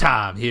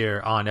overtime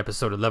here on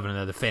episode 11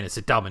 of the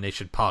Fantasy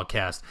Domination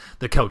Podcast.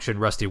 The Coach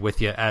and Rusty with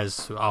you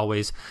as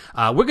always.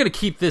 We're going to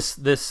keep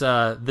this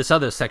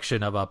other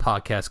section of our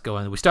podcast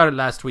going. We started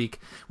last week.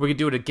 We're going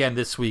to do it again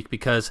this week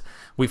because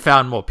we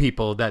found more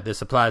people that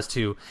this applies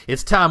to.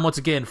 It's time once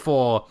again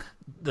for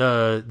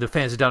the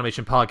Fantasy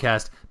Domination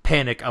Podcast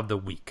Panic of the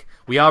Week.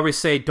 We always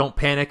say don't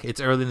panic,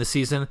 it's early in the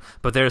season,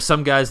 but there are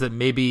some guys that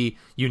maybe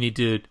you need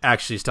to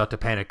actually start to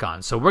panic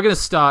on. So we're going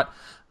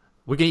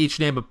to each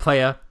name a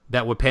player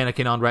that we're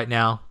panicking on right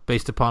now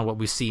based upon what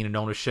we've seen in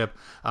ownership.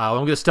 I'm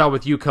going to start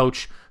with you,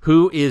 Coach.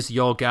 Who is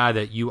your guy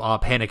that you are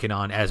panicking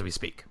on as we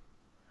speak?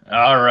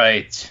 All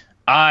right.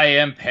 I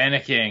am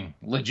panicking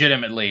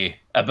legitimately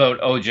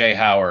about O.J.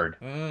 Howard.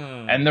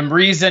 And the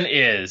reason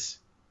is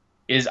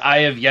I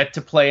have yet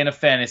to play in a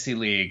fantasy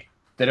league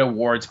that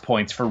awards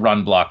points for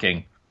run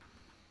blocking.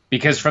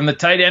 Because from the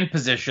tight end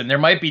position, there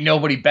might be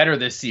nobody better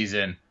this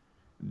season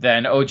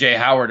than O.J.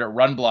 Howard at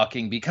run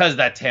blocking because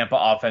that Tampa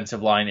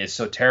offensive line is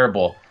so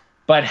terrible.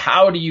 But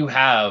how do you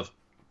have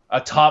a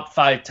top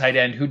 5 tight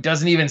end who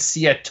doesn't even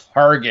see a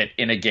target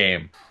in a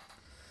game?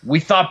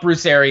 We thought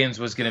Bruce Arians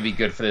was going to be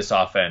good for this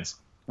offense.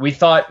 We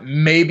thought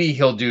maybe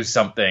he'll do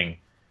something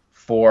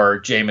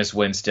for Jameis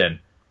Winston.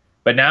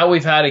 But now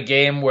we've had a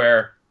game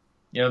where,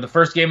 the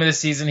first game of the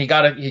season, he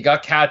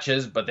got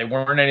catches, but they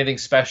weren't anything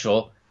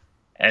special.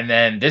 And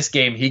then this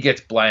game, he gets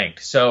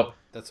blanked. So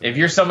if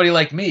you're somebody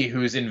like me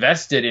who's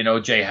invested in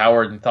O.J.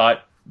 Howard and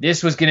thought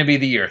this was going to be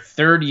the year,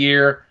 3rd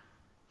year,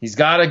 he's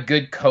got a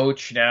good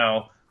coach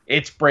now,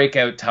 it's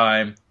breakout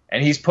time,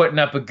 and he's putting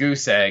up a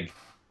goose egg,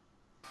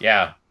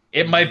 yeah,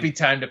 it might be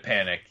time to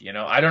panic.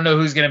 I don't know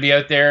who's going to be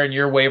out there in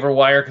your waiver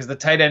wire because the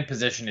tight end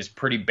position is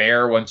pretty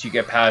bare once you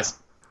get past,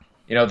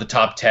 the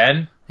top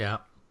 10. Yeah.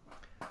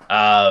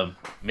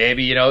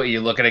 Maybe,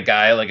 you look at a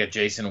guy like a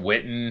Jason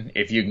Witten,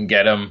 if you can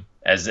get him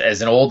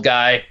as an old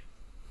guy.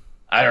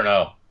 I don't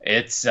know.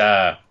 It's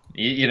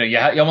you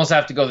almost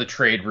have to go the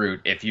trade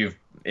route if you've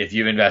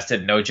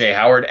invested in O.J.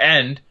 Howard,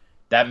 and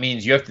that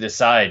means you have to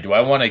decide: do I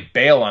want to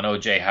bail on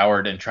O.J.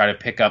 Howard and try to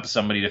pick up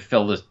somebody to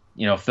fill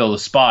the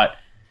spot,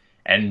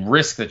 and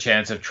risk the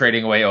chance of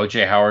trading away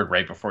O.J. Howard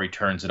right before he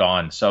turns it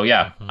on? So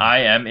yeah, I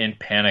am in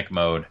panic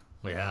mode.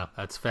 Yeah,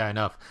 that's fair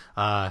enough.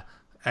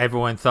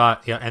 Everyone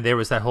thought, and there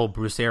was that whole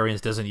Bruce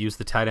Arians doesn't use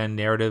the tight end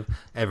narrative.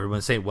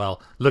 Everyone saying,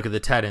 well, look at the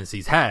tight ends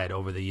he's had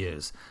over the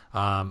years.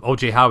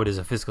 O.J. Howard is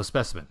a physical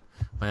specimen.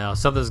 Well,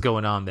 something's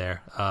going on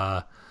there.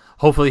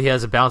 Hopefully he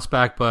has a bounce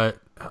back, but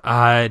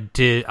I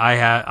do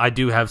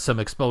have some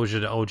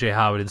exposure to O.J.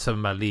 Howard in some of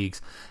my leagues.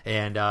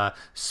 And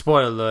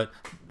spoiler alert,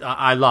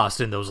 I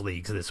lost in those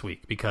leagues this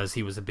week because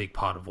he was a big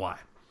part of why.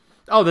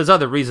 Oh, there's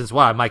other reasons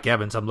why. Mike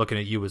Evans, I'm looking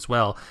at you as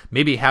well.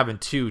 Maybe having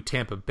 2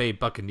 Tampa Bay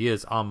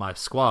Buccaneers on my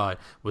squad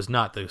was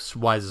not the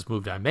wisest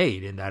move I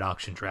made in that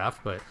auction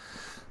draft, but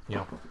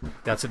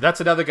that's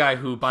another guy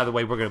who, by the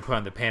way, we're going to put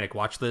on the panic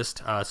watch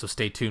list, so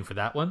stay tuned for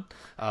that one.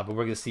 But we're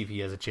going to see if he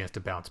has a chance to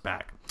bounce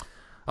back.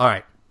 All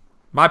right,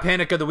 my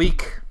panic of the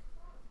week,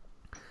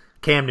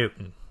 Cam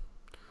Newton.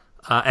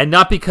 And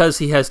not because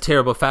he has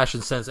terrible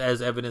fashion sense,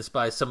 as evidenced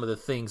by some of the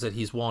things that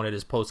he's worn at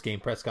his post-game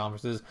press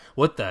conferences.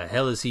 What the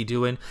hell is he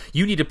doing?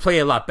 You need to play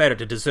a lot better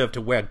to deserve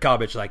to wear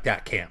garbage like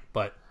that, Cam.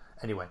 But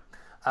anyway,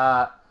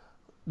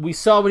 we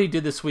saw what he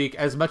did this week.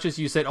 As much as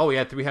you said, he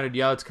had 300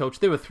 yards, Coach,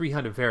 there were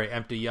 300 very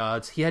empty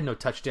yards. He had no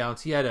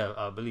touchdowns. He had,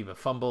 I believe, a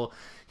fumble.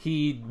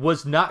 He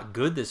was not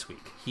good this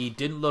week. He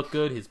didn't look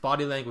good. His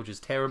body language is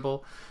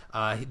terrible.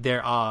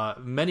 There are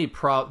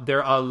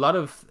a lot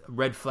of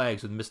red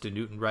flags with Mr.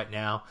 Newton right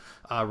now,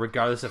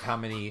 regardless of how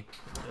many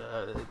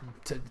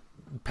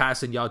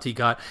passing yards he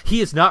got.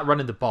 He is not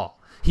running the ball.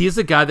 He is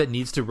a guy that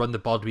needs to run the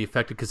ball to be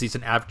effective because he's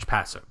an average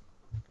passer.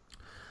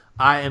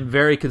 I am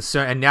very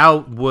concerned, and now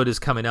word is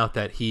coming out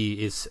that he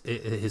is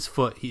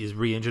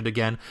re-injured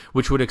again,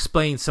 which would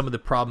explain some of the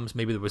problems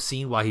maybe that we're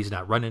seeing, why he's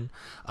not running,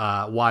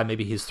 why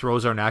maybe his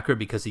throws aren't accurate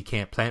because he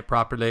can't plant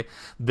properly.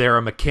 There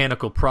are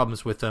mechanical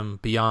problems with him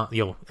beyond,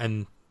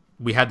 and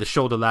we had the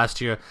shoulder last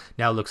year.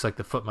 Now it looks like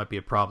the foot might be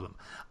a problem.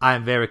 I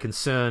am very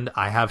concerned.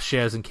 I have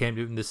shares in Cam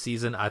Newton this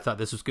season. I thought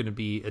this was going to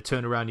be a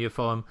turnaround year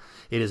for him.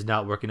 It is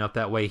not working out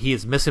that way. He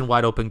is missing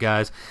wide open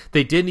guys.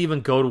 They didn't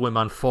even go to him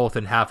on 4th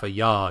and half a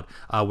yard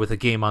with a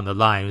game on the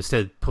line.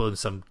 Instead, pulling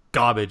some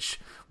garbage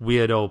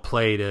weirdo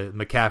play to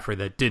McCaffrey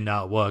that did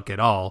not work at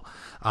all.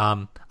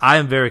 I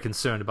am very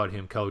concerned about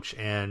him, Coach,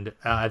 and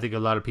I think a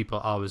lot of people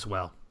are as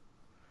well.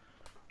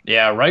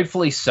 Yeah,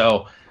 rightfully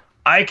so.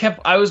 I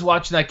was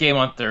watching that game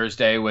on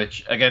Thursday,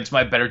 which against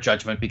my better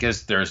judgment,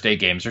 because Thursday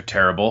games are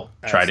terrible.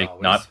 Try to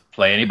not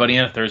play anybody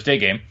in a Thursday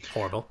game.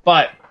 Horrible.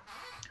 But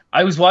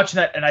I was watching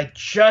that, and I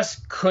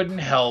just couldn't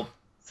help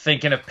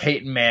thinking of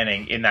Peyton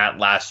Manning in that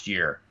last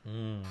year.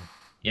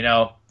 You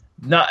know,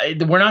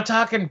 we're not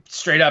talking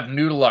straight up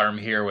noodle arm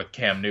here with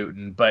Cam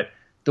Newton, but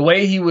the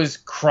way he was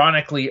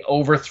chronically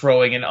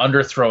overthrowing and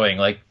underthrowing,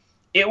 like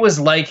it was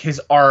like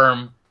his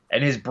arm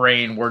and his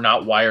brain were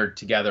not wired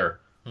together,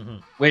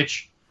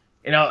 which,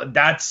 you know,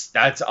 that's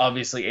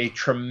obviously a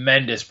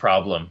tremendous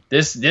problem.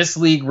 This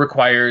league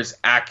requires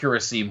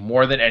accuracy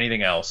more than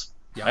anything else.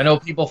 Yep. I know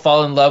people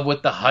fall in love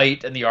with the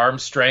height and the arm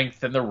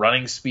strength and the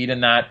running speed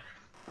and that,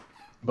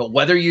 but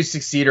whether you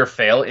succeed or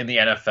fail in the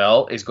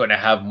NFL is going to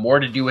have more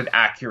to do with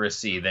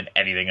accuracy than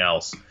anything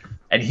else.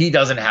 And he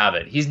doesn't have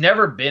it. He's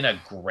never been a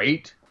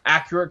great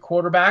accurate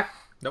quarterback.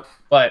 Nope.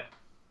 But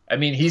I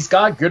mean, he's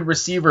got good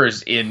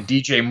receivers in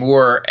DJ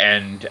Moore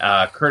and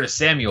Curtis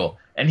Samuel,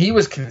 and he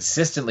was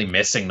consistently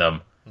missing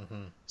them.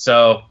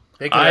 So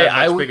they could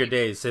have much bigger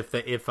days if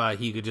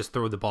he could just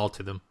throw the ball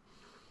to them.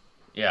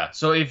 Yeah.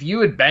 So if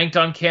you had banked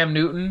on Cam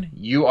Newton,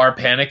 you are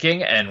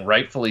panicking, and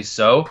rightfully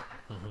so.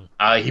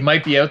 He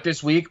might be out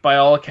this week by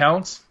all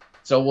accounts,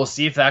 so we'll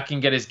see if that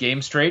can get his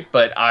game straight.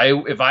 But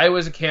if I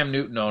was a Cam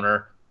Newton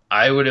owner,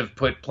 I would have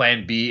put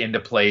Plan B into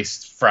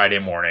place Friday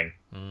morning.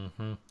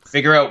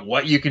 Figure out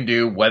what you can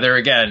do, whether,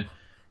 again,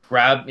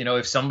 grab,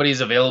 if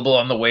somebody's available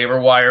on the waiver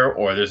wire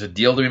or there's a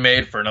deal to be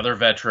made for another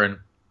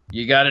veteran,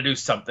 you got to do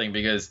something,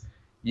 because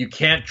you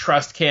can't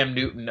trust Cam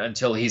Newton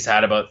until he's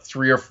had about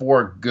 3 or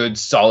 4 good,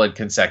 solid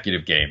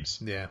consecutive games.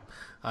 Yeah.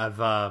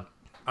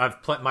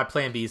 My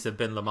plan Bs have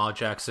been Lamar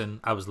Jackson.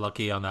 I was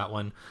lucky on that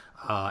one.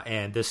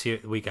 And this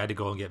week I had to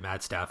go and get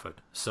Matt Stafford.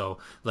 So,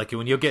 like,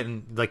 when you're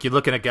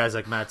looking at guys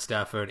like Matt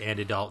Stafford,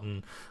 Andy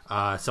Dalton,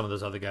 some of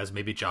those other guys,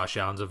 maybe Josh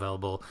Allen's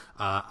available.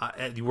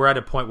 We're at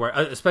a point where,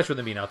 especially with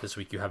them being out this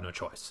week, you have no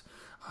choice.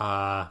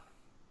 But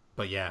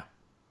yeah,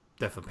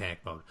 definitely panic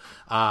mode.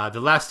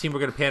 The last team we're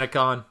going to panic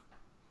on,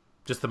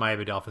 just the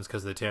Miami Dolphins,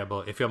 because they're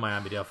terrible. If you're a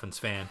Miami Dolphins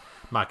fan,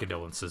 my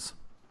condolences.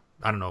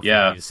 I don't know if you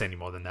need to say any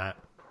more than that.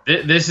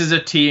 This is a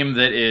team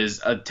that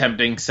is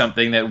attempting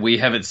something that we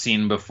haven't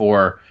seen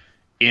before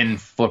in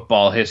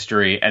football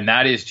history, and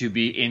that is to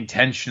be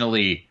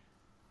intentionally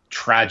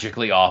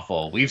tragically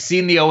awful. We've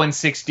seen the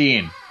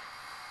 0-16,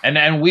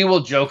 and we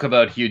will joke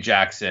about Hugh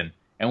Jackson,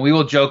 and we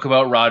will joke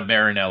about Rod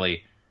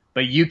Marinelli,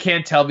 but you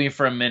can't tell me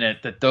for a minute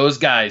that those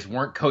guys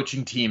weren't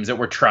coaching teams that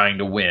were trying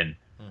to win.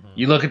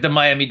 You look at the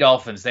Miami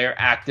Dolphins, they are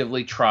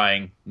actively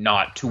trying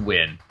not to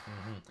win.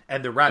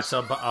 And the rats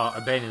are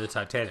abandoning the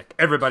Titanic.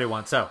 Everybody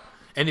wants out.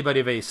 Anybody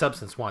of any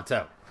substance wants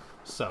out.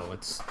 So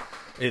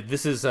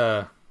this is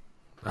a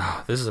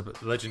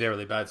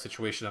legendarily bad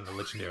situation on the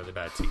legendarily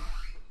bad team.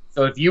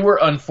 So if you were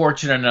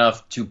unfortunate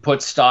enough to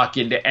put stock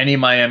into any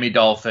Miami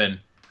Dolphin,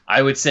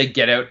 I would say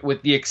get out,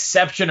 with the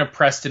exception of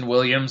Preston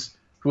Williams,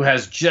 who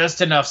has just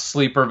enough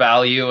sleeper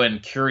value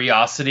and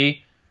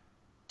curiosity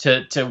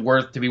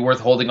to be worth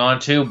holding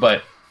on to.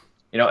 But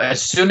as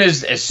soon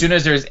as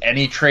there's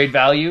any trade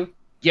value,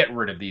 get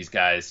rid of these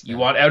guys. You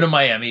want out of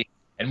Miami,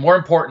 and more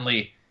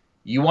importantly,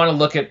 you want to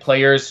look at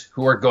players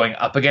who are going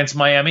up against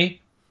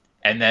Miami,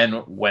 and then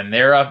when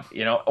they're up,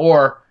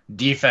 or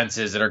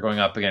defenses that are going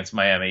up against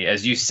Miami.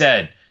 As you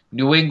said,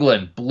 New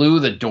England blew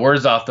the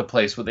doors off the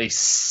place with a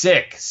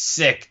sick,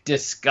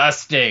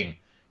 disgusting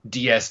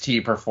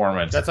DST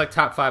performance. That's like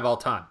top 5 all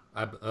time,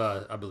 I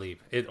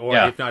believe. If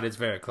not, it's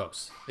very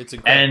close. It's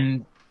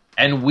incredible.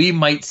 And we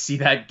might see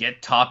that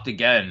get topped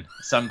again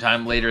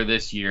sometime later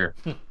this year,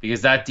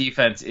 because that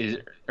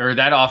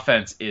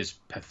offense is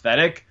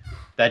pathetic.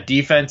 That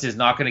defense is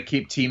not going to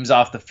keep teams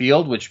off the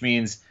field, which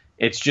means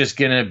it's just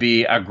going to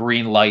be a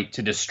green light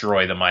to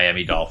destroy the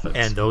Miami Dolphins.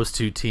 And those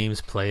two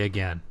teams play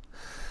again.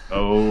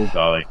 Oh,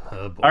 golly.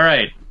 Oh, boy. All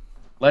right.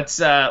 Let's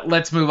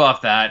move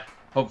off that.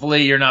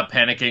 Hopefully you're not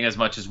panicking as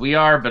much as we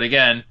are, but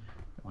again,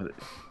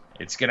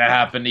 it's going to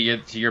happen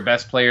to your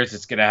best players.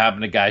 It's going to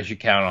happen to guys you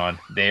count on.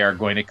 They are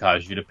going to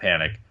cause you to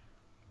panic.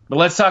 But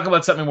let's talk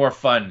about something more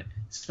fun,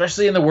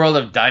 especially in the world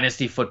of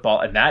dynasty football,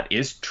 and that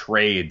is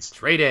trades.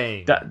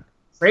 Trading.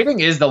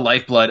 Trading is the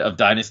lifeblood of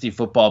dynasty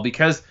football,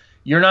 because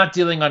you're not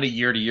dealing on a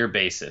year-to-year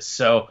basis.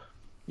 So,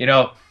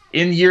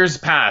 in years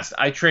past,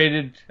 I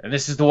traded, and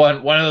this is one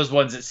of those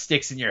ones that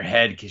sticks in your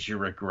head because you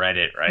regret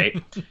it, right?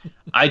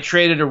 I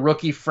traded a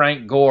rookie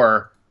Frank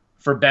Gore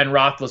for Ben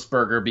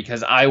Roethlisberger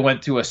because I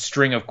went through a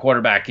string of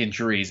quarterback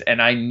injuries,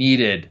 and I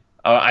needed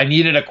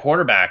a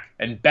quarterback,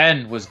 and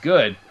Ben was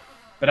good,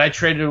 but I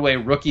traded away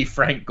rookie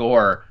Frank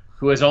Gore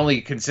who has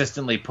only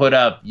consistently put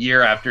up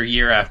year after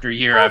year after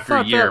year after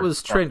year. I thought that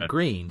was Trent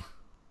Green.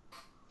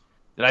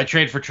 Did I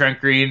trade for Trent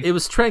Green? It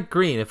was Trent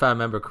Green, if I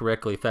remember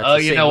correctly. If that's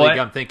the you same know league what?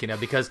 I'm thinking of,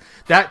 because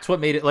that's what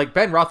made it. Like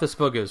Ben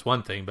Roethlisberger is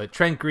one thing, but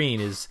Trent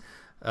Green is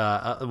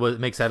what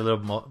makes that a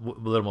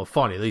little more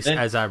funny, at least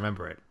as I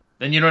remember it.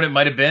 Then you know what it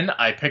might have been?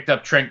 I picked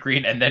up Trent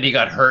Green, and then he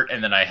got hurt,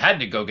 and then I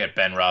had to go get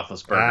Ben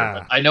Roethlisberger.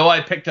 But I know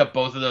I picked up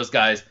both of those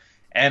guys,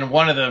 and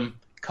one of them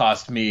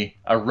cost me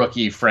a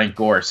rookie Frank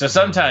Gore. So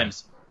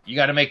sometimes you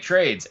got to make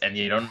trades, and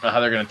you don't know how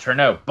they're going to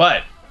turn out.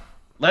 But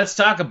let's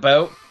talk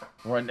about,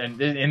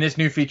 in this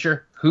new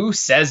feature, Who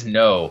Says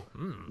No?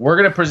 We're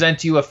going to present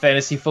to you a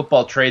fantasy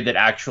football trade that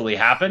actually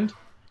happened,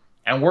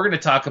 and we're going to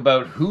talk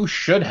about who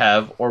should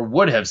have or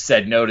would have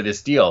said no to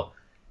this deal.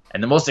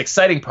 And the most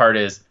exciting part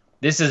is,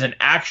 this is an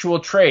actual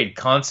trade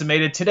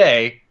consummated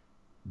today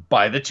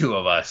by the two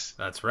of us.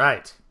 That's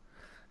right.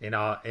 In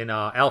our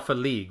Alpha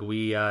League,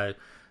 we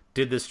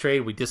did this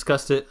trade. We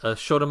discussed it a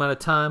short amount of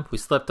time. We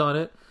slept on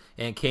it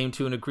and came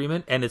to an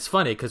agreement. And it's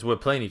funny because we're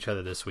playing each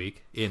other this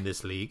week in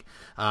this league.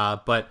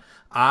 But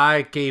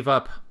I gave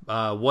up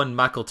one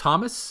Michael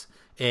Thomas,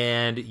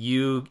 and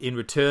you, in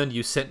return,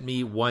 you sent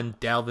me one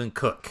Dalvin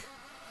Cook.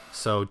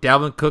 So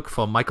Dalvin Cook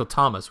for Michael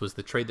Thomas was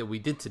the trade that we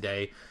did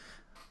today.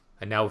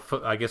 And now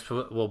I guess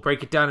we'll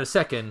break it down in a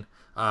second.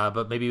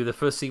 But maybe the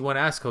first thing you want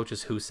to ask, Coach,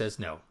 is who says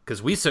no?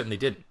 Because we certainly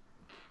didn't.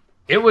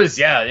 It was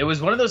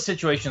one of those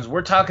situations.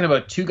 We're talking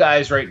about two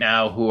guys right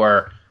now who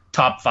are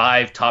top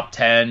 5, top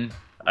 10.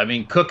 I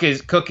mean, Cook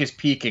is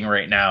peaking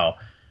right now.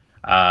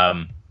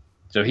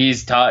 So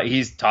he's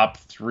top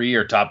 3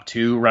 or top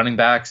 2 running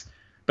backs.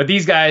 But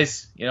these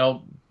guys,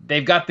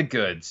 they've got the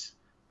goods.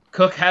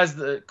 Cook has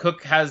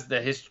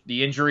the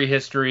injury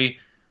history.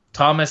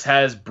 Thomas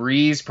has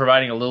Brees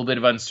providing a little bit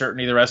of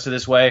uncertainty the rest of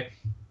this way.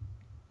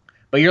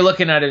 But you're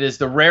looking at it as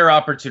the rare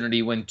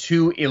opportunity when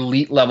two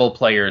elite level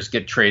players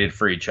get traded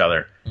for each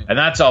other. And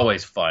that's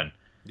always fun.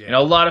 Yeah.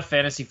 A lot of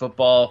fantasy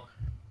football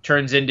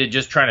turns into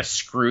just trying to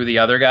screw the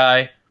other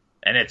guy.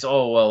 And it's,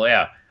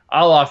 I'll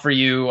offer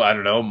you, I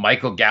don't know,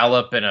 Michael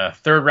Gallup and a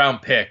 3rd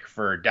round pick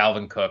for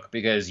Dalvin Cook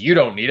because you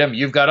don't need him.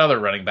 You've got other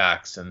running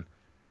backs. And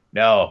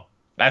no,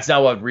 that's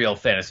not what real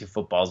fantasy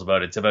football is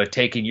about. It's about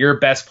taking your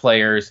best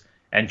players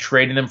and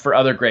trading them for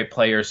other great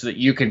players so that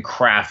you can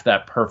craft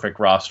that perfect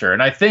roster.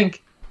 And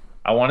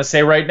I want to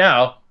say right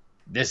now,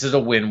 this is a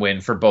win-win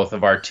for both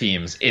of our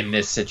teams in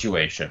this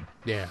situation.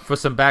 Yeah, for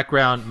some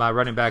background, my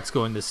running backs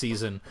going this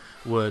season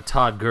were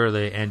Todd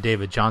Gurley and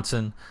David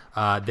Johnson.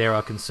 There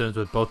are concerns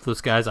with both those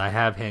guys. I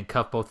have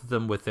handcuffed both of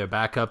them with their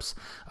backups,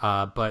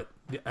 but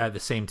at the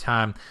same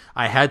time,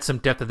 I had some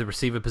depth at the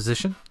receiver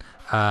position.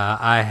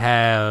 I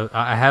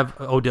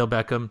have Odell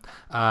Beckham.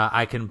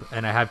 I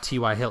have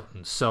T.Y.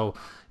 Hilton. So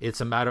it's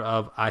a matter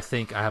of, I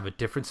think I have a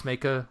difference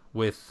maker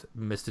with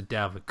Mr.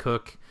 Dalvin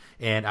Cook,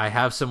 and I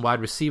have some wide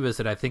receivers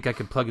that I think I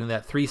can plug in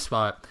that 3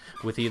 spot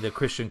with either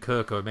Christian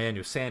Kirk or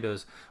Emmanuel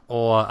Sanders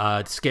or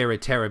Scary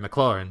Terry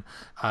McLaurin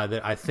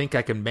that I think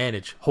I can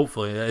manage.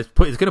 Hopefully, it's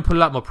going to put a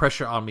lot more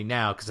pressure on me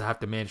now because I have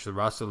to manage the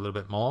roster a little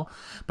bit more.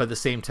 But at the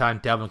same time,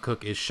 Dalvin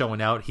Cook is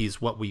showing out.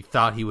 He's what we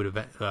thought he would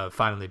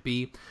finally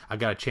be. I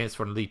got a chance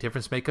for an elite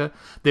difference maker.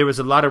 There was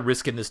a lot of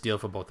risk in this deal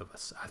for both of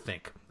us, I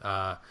think.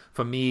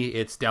 For me,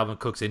 it's Dalvin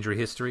Cook's injury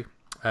history.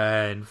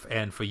 And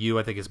for you,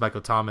 I think it's Michael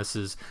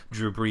Thomas's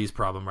Drew Brees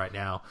problem right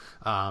now.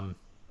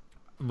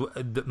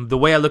 The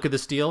way I look at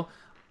this deal,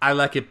 I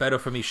like it better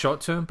for me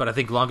short term, but I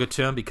think longer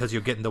term, because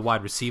you're getting the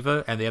wide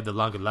receiver and they have the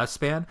longer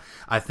lifespan,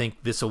 I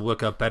think this will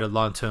work out better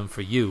long term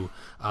for you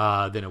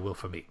than it will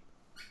for me.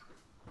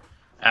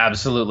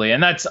 Absolutely,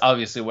 and that's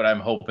obviously what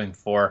I'm hoping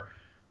for.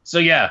 So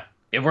yeah,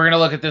 if we're going to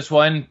look at this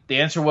one, the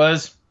answer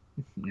was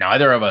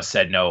neither of us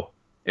said no.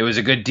 It was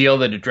a good deal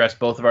that addressed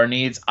both of our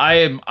needs.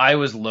 I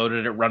was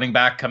loaded at running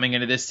back coming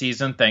into this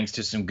season, thanks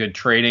to some good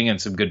trading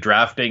and some good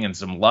drafting and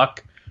some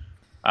luck.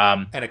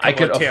 And a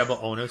couple of terrible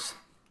owners.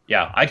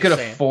 Yeah, I could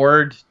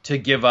afford to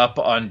give up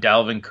on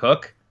Dalvin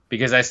Cook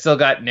because I still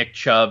got Nick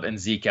Chubb and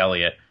Zeke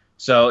Elliott.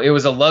 So it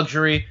was a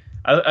luxury.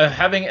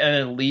 Having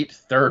an elite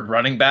 3rd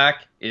running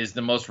back is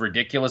the most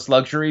ridiculous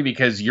luxury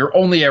because you're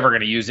only ever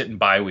going to use it in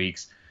bye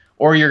weeks,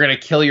 or you're going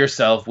to kill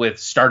yourself with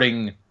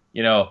starting,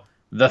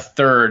 the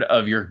 3rd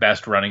of your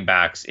best running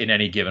backs in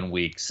any given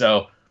week.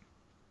 So,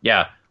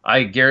 yeah,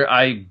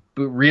 I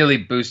really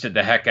boosted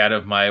the heck out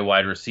of my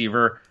wide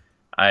receiver.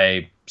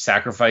 I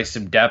sacrificed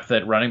some depth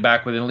at running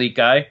back with an elite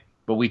guy,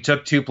 but we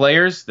took 2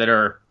 players that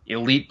are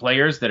elite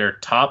players that are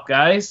top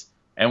guys,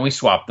 and we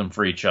swapped them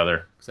for each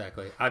other.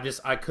 Exactly.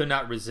 I could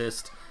not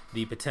resist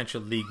the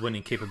potential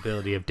league-winning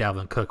capability of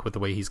Dalvin Cook with the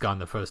way he's gone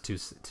the first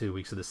two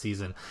weeks of the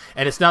season.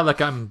 And it's not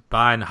like I'm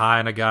buying high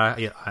on a guy.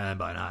 Yeah, I am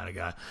buying high on a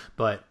guy.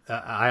 But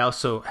I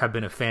also have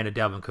been a fan of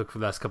Dalvin Cook for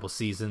the last couple of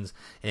seasons,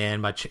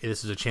 and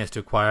this is a chance to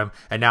acquire him.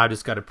 And now I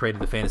just got to pray to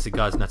the fantasy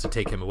gods not to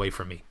take him away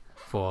from me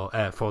for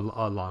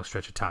a long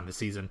stretch of time this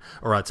season,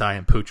 or else I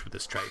am pooch with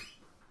this trade.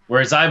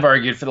 Whereas I've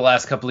argued for the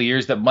last couple of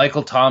years that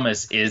Michael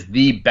Thomas is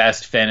the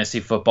best fantasy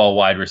football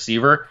wide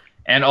receiver,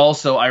 and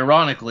also,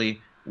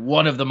 ironically,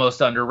 one of the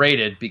most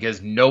underrated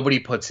because nobody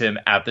puts him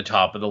at the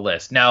top of the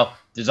list. Now,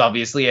 there's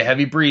obviously a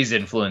heavy Brees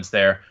influence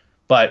there,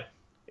 but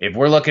if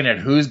we're looking at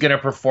who's going to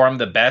perform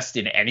the best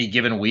in any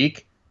given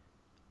week,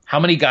 how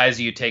many guys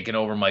are you taking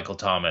over Michael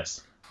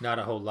Thomas? Not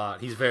a whole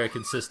lot. He's very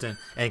consistent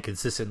and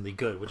consistently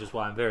good, which is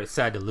why I'm very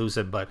sad to lose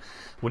him. But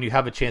when you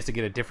have a chance to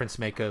get a difference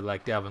maker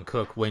like Dalvin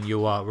Cook, when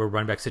your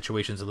running back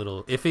situation's a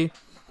little iffy,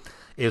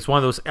 it's one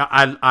of those.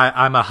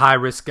 I'm a high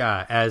risk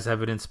guy, as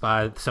evidenced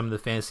by some of the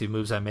fantasy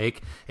moves I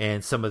make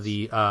and some of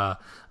the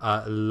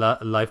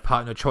life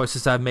partner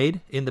choices I've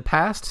made in the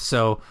past.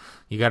 So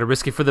you got to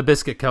risk it for the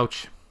biscuit,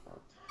 coach.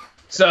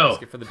 So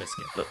risk it for the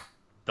biscuit.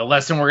 The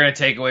lesson we're going to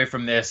take away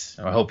from this,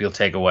 I hope you'll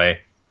take away,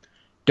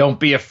 don't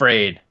be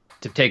afraid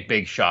to take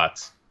big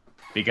shots,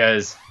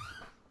 because,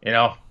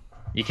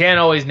 you can't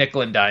always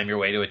nickel and dime your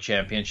way to a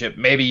championship.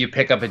 Maybe you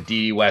pick up a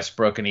D.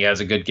 Westbrook and he has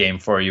a good game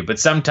for you, but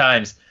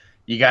sometimes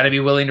you got to be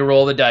willing to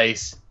roll the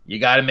dice. You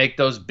got to make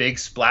those big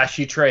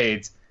splashy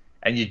trades,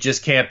 and you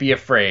just can't be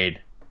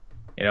afraid.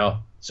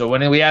 So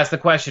when we ask the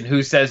question,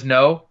 who says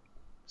no?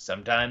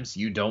 Sometimes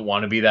you don't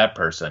want to be that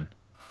person.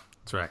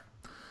 That's right.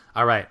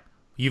 All right.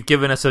 You've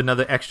given us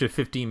another extra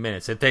 15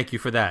 minutes, and thank you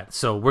for that.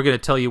 So we're going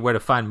to tell you where to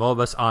find more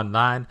of us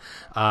online.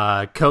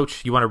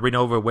 Coach, you want to bring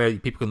over where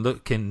people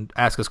can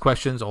ask us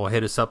questions or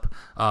hit us up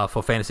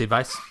for fantasy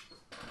advice?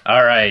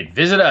 All right.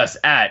 Visit us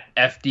at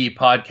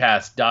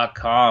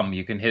fdpodcast.com.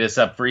 You can hit us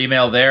up for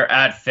email there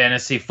at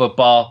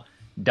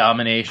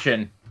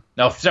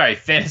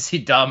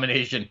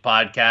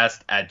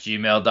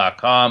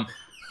fantasydominationpodcast@gmail.com,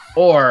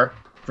 or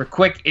for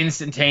quick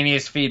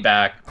instantaneous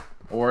feedback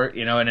or,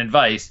 an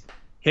advice,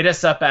 hit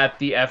us up at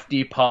the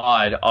FD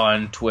Pod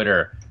on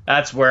Twitter.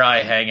 That's where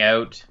I hang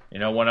out,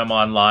 when I'm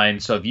online.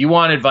 So if you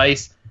want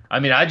advice,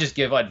 I just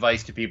give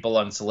advice to people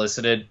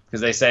unsolicited because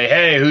they say,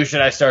 hey, who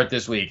should I start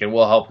this week? And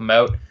we'll help them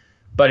out.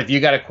 But if you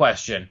got a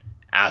question,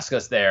 ask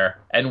us there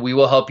and we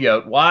will help you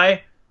out.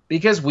 Why?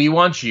 Because we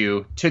want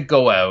you to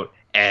go out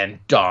and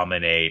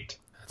dominate.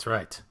 That's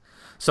right.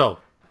 So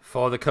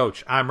for the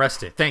coach, I'm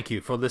Rested. Thank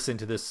you for listening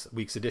to this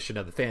week's edition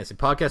of the Fantasy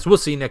Podcast. We'll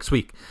see you next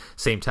week.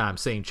 Same time,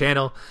 same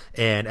channel.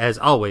 And as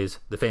always,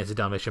 the Fantasy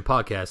Domination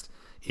Podcast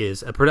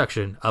is a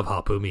production of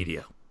Harpo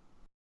Media.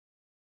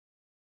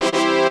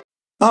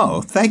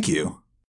 Oh, thank you.